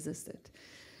can't resist it.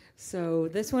 So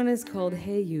this one is called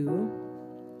Hey You.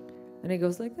 And it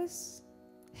goes like this.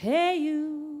 Hey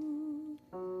you.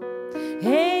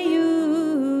 Hey you.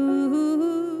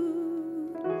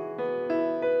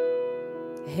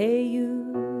 Hey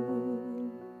you,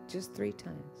 just 3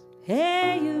 times.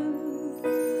 Hey you,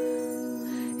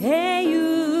 hey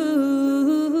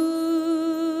you,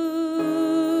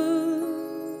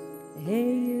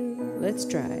 hey you. Let's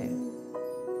try.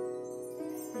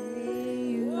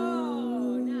 Hey you,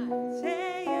 nice.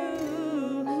 Hey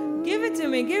you, give it to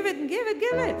me, give it.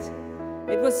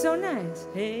 It was so nice.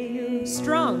 Hey you,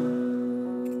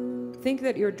 strong. Think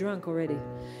that you're drunk already.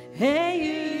 Hey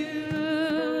you,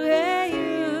 hey you.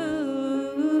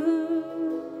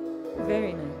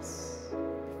 Very nice.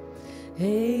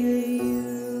 Hey you.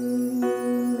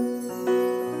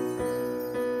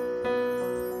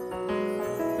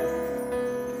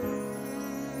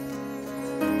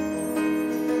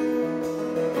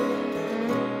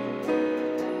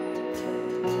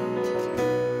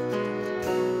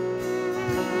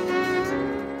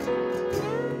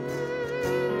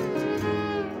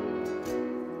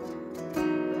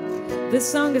 This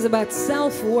song is about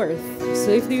self-worth.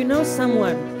 So if you know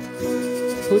someone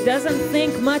who doesn't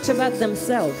think much about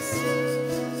themselves,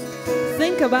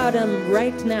 think about them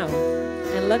right now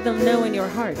and let them know in your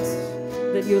heart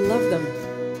that you love them,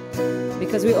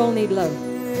 because we all need love.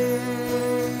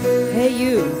 Hey Hey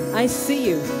you, I see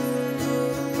you.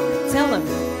 Tell him.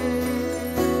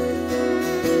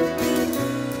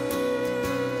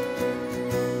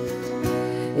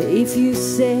 If you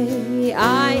say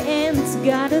I ain't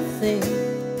got a thing,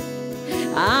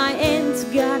 I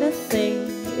ain't got a thing,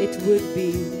 it would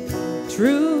be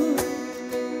true.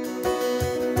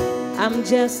 I'm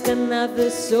just another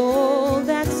soul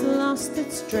that's lost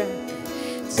its track,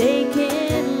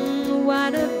 taking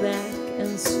water back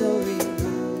and sorry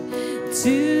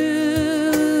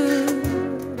too.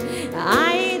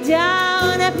 I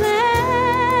down a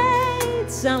plate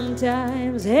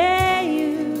sometimes. Hey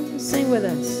you, sing with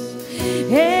us.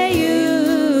 Hey you,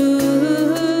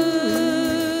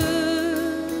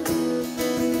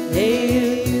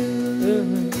 hey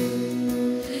you,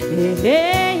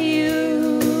 hey you,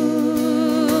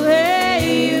 hey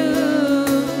you,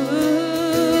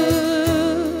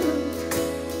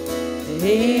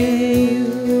 hey you.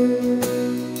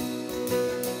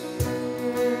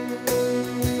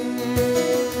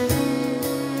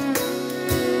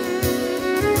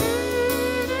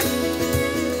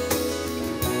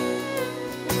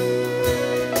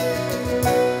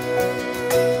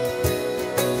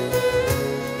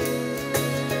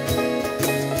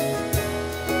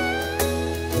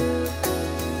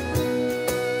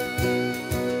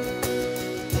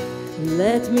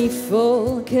 Let me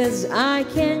fall, 'cause I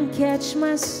can catch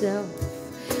myself.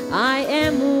 I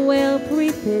am well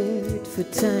prepared for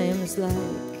times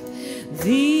like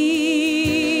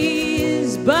these,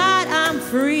 but I'm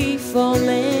free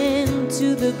falling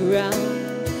to the ground.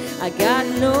 I got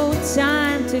no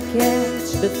time to catch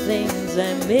the things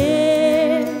I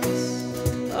miss.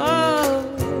 Oh,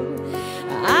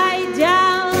 I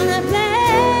down a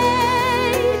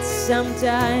plate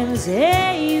sometimes.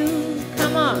 Hey you,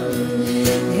 come on.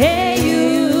 Hey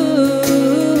you,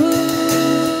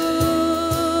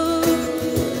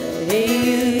 hey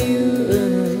you,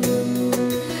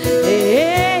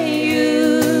 hey you,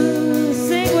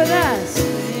 sing with us.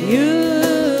 You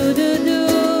do do,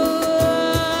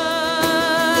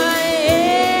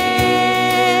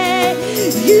 hey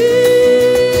you.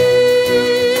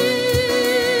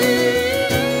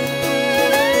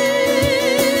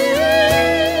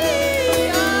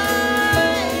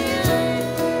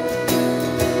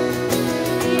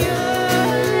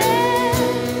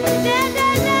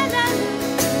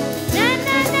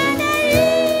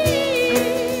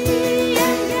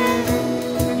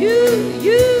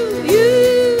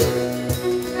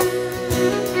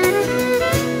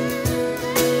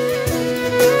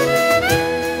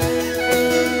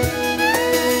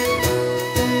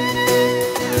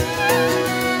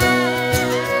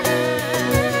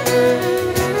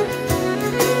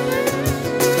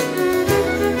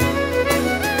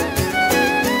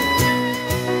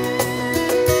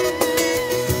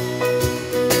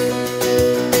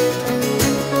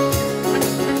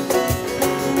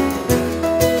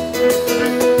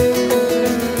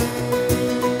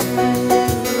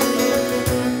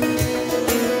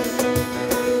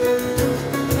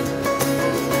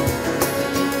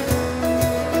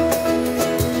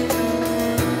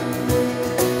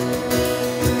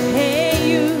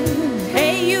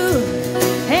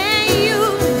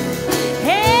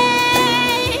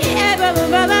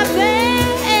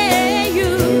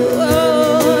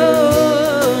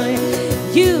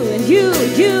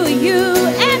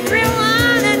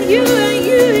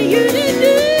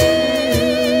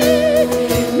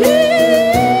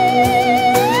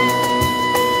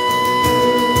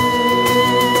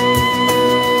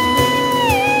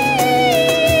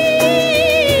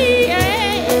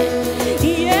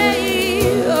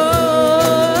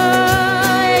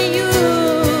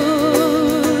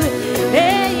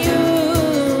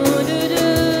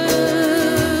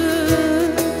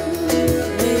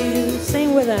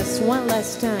 One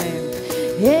last time.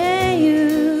 Hey you,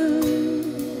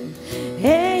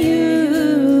 hey you,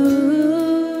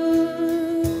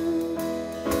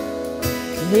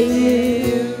 hey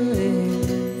you,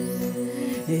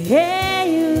 hey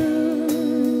you,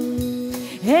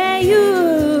 hey you.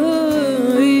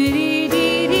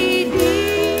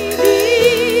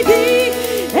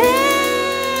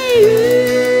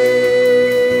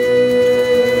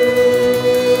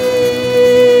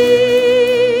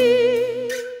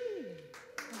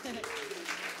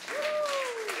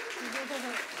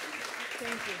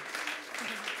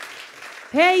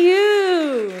 Hey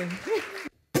you!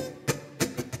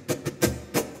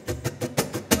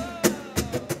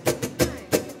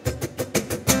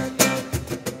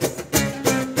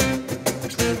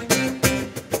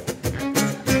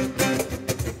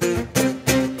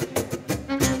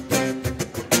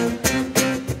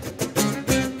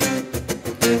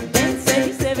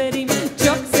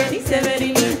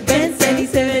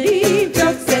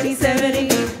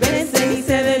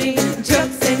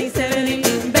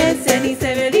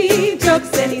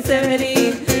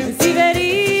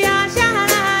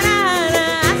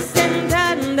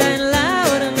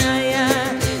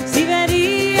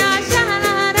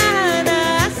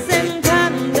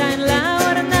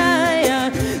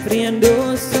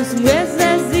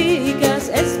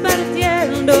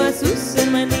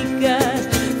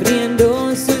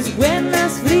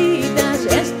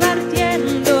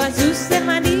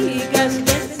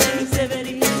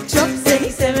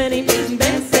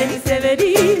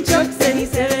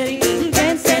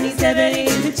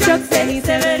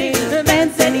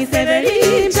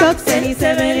 Jokseni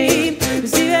Severin,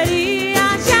 si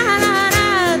vería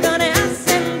Shaharatones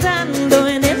asentando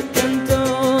en el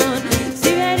cantón,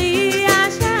 si vería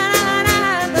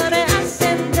Shaharatones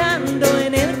asentando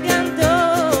en el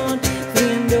cantón,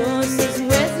 friendo sus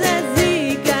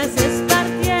huesecicas,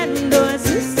 esparciendo a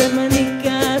sus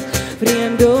hermanicas,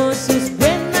 friendo sus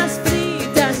buenas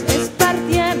fritas,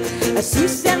 esparciendo a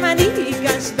sus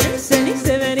hermanicas. Jokseni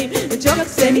Severin,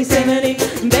 Jokseni Severin,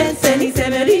 Jokseni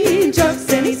Severin,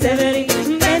 Jokseni Severin,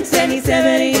 Jokseni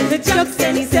Severin,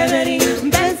 Jokseni Severin,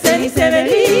 Jokseni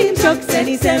Severin,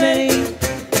 Jokseni Severin.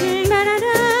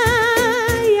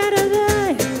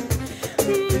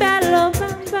 Bello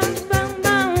bam bam bam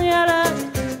bam yara.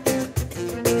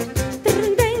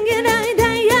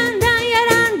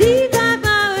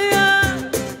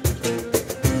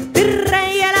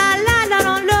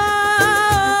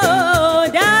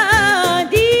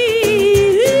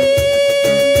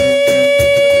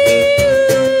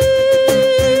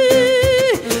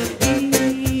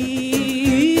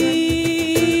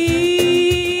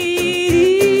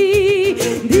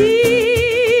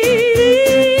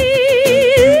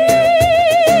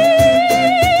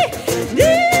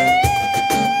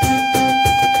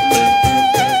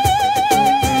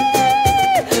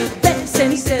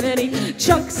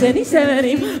 Jokseni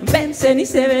Severin, Jokseni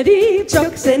Severin,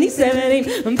 Jokseni Severin,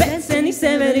 Jokseni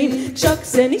Severin,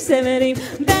 Jokseni Severin,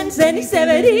 Jokseni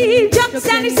Severin,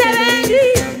 Jokseni Severin,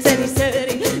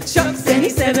 Jokseni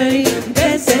Severin,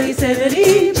 Jokseni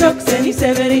Severin, Jokseni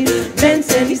Severin,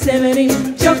 Jokseni Severin,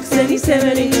 Jokseni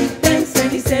Severin,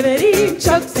 Jokseni Severin,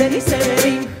 Jokseni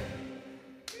Severin.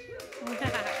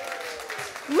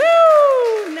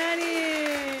 Woo, Nani!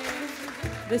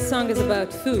 This song is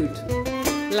about food.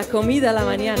 La comida a la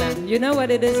mañana. You know what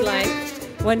it is like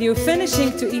when you're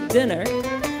finishing to eat dinner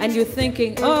and you're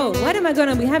thinking, oh, what am I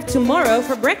going to have tomorrow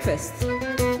for breakfast?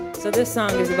 So this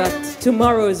song is about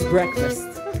tomorrow's breakfast.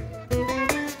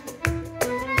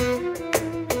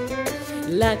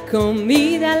 La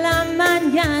comida a la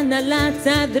mañana, la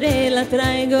tadré, la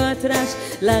traigo atrás.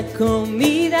 La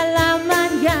comida a la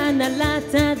mañana, la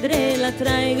tadré, la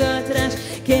traigo atrás.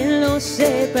 Que lo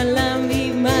sepa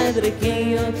mi madre que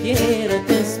yo quiero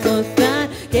desposar.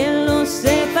 Que lo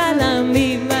sepa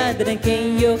mi madre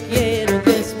que yo quiero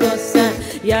desposar.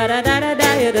 Yara da da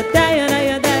da ya da da ya da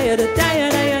ya da ya da da ya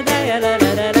da ya da ya da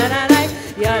da da da da.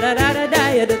 Yara da da da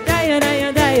ya da da ya da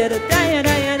ya da ya da da ya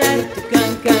da ya da.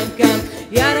 Come come come.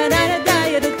 Yara da da da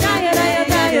ya da da ya da ya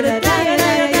da ya da da ya da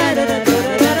ya da da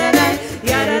da da da.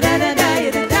 Yara da da da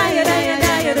ya da da ya da ya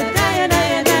da ya da da ya da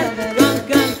ya da. Come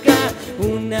come come.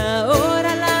 Una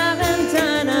hora la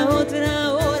ventana, otra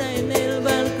hora en el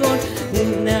balcón.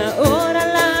 Una hora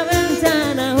la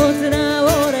ventana, otra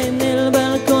hora en el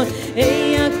balcón.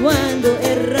 Ella cuando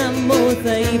era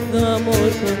moza hizo amor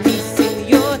con mi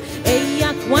señor.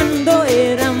 Ella cuando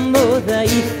era moza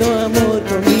hizo amor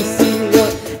con mi señor.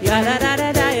 Ya da da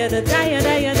da da ya da da ya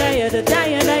da ya da ya da da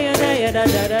ya da ya da ya da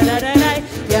da da da da da.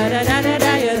 Ya da da da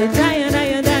da ya da da ya da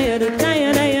ya da ya da da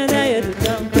ya da ya da ya da.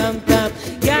 Come come come.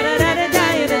 Ya da da da da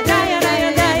ya da da ya da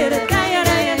ya da ya da da ya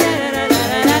da ya da da da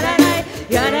da da da.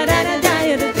 Ya da da da da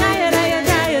ya da da ya da ya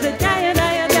da ya da da ya da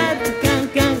ya da. Come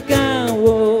come come.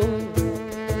 Whoa.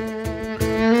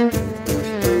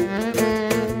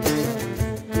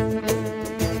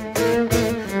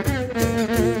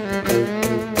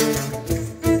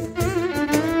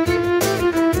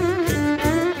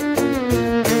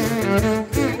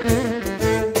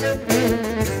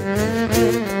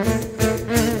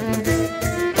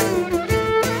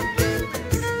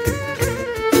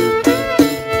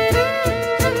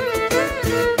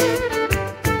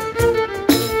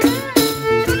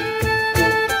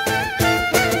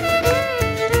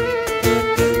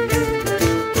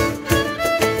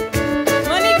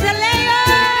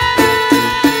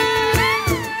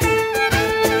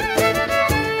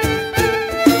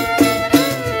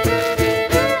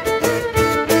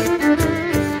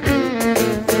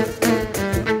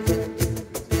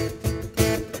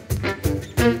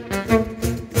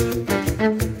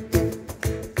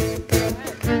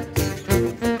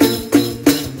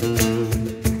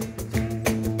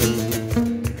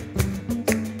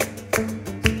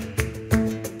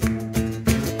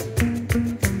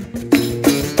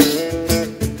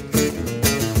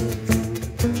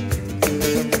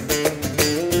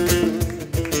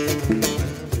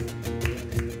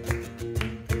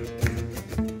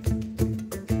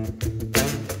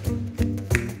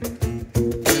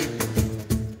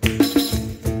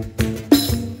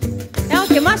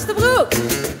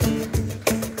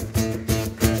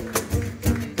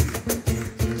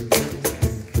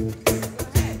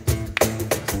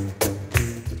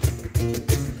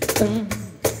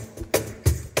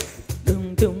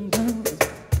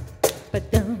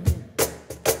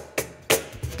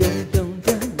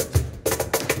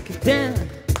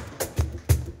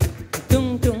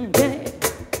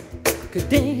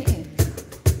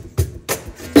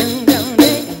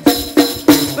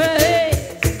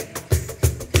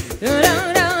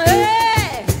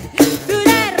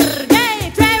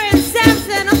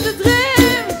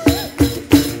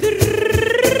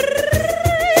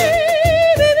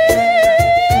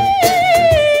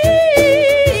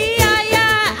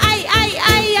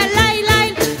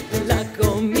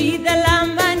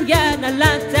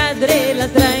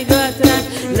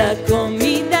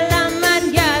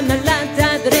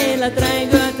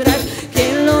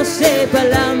 sepa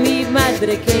la mi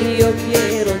madre que yo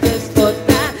quiero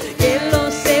despotar, que lo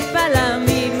sepa la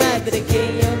mi madre que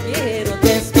yo quiero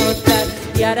despotar.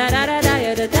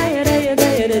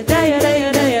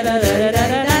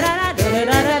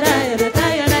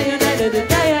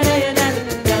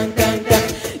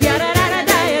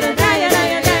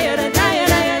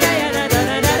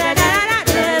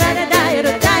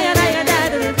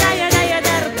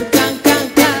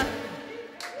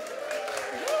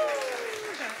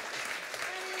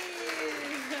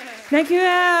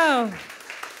 Dankjewel.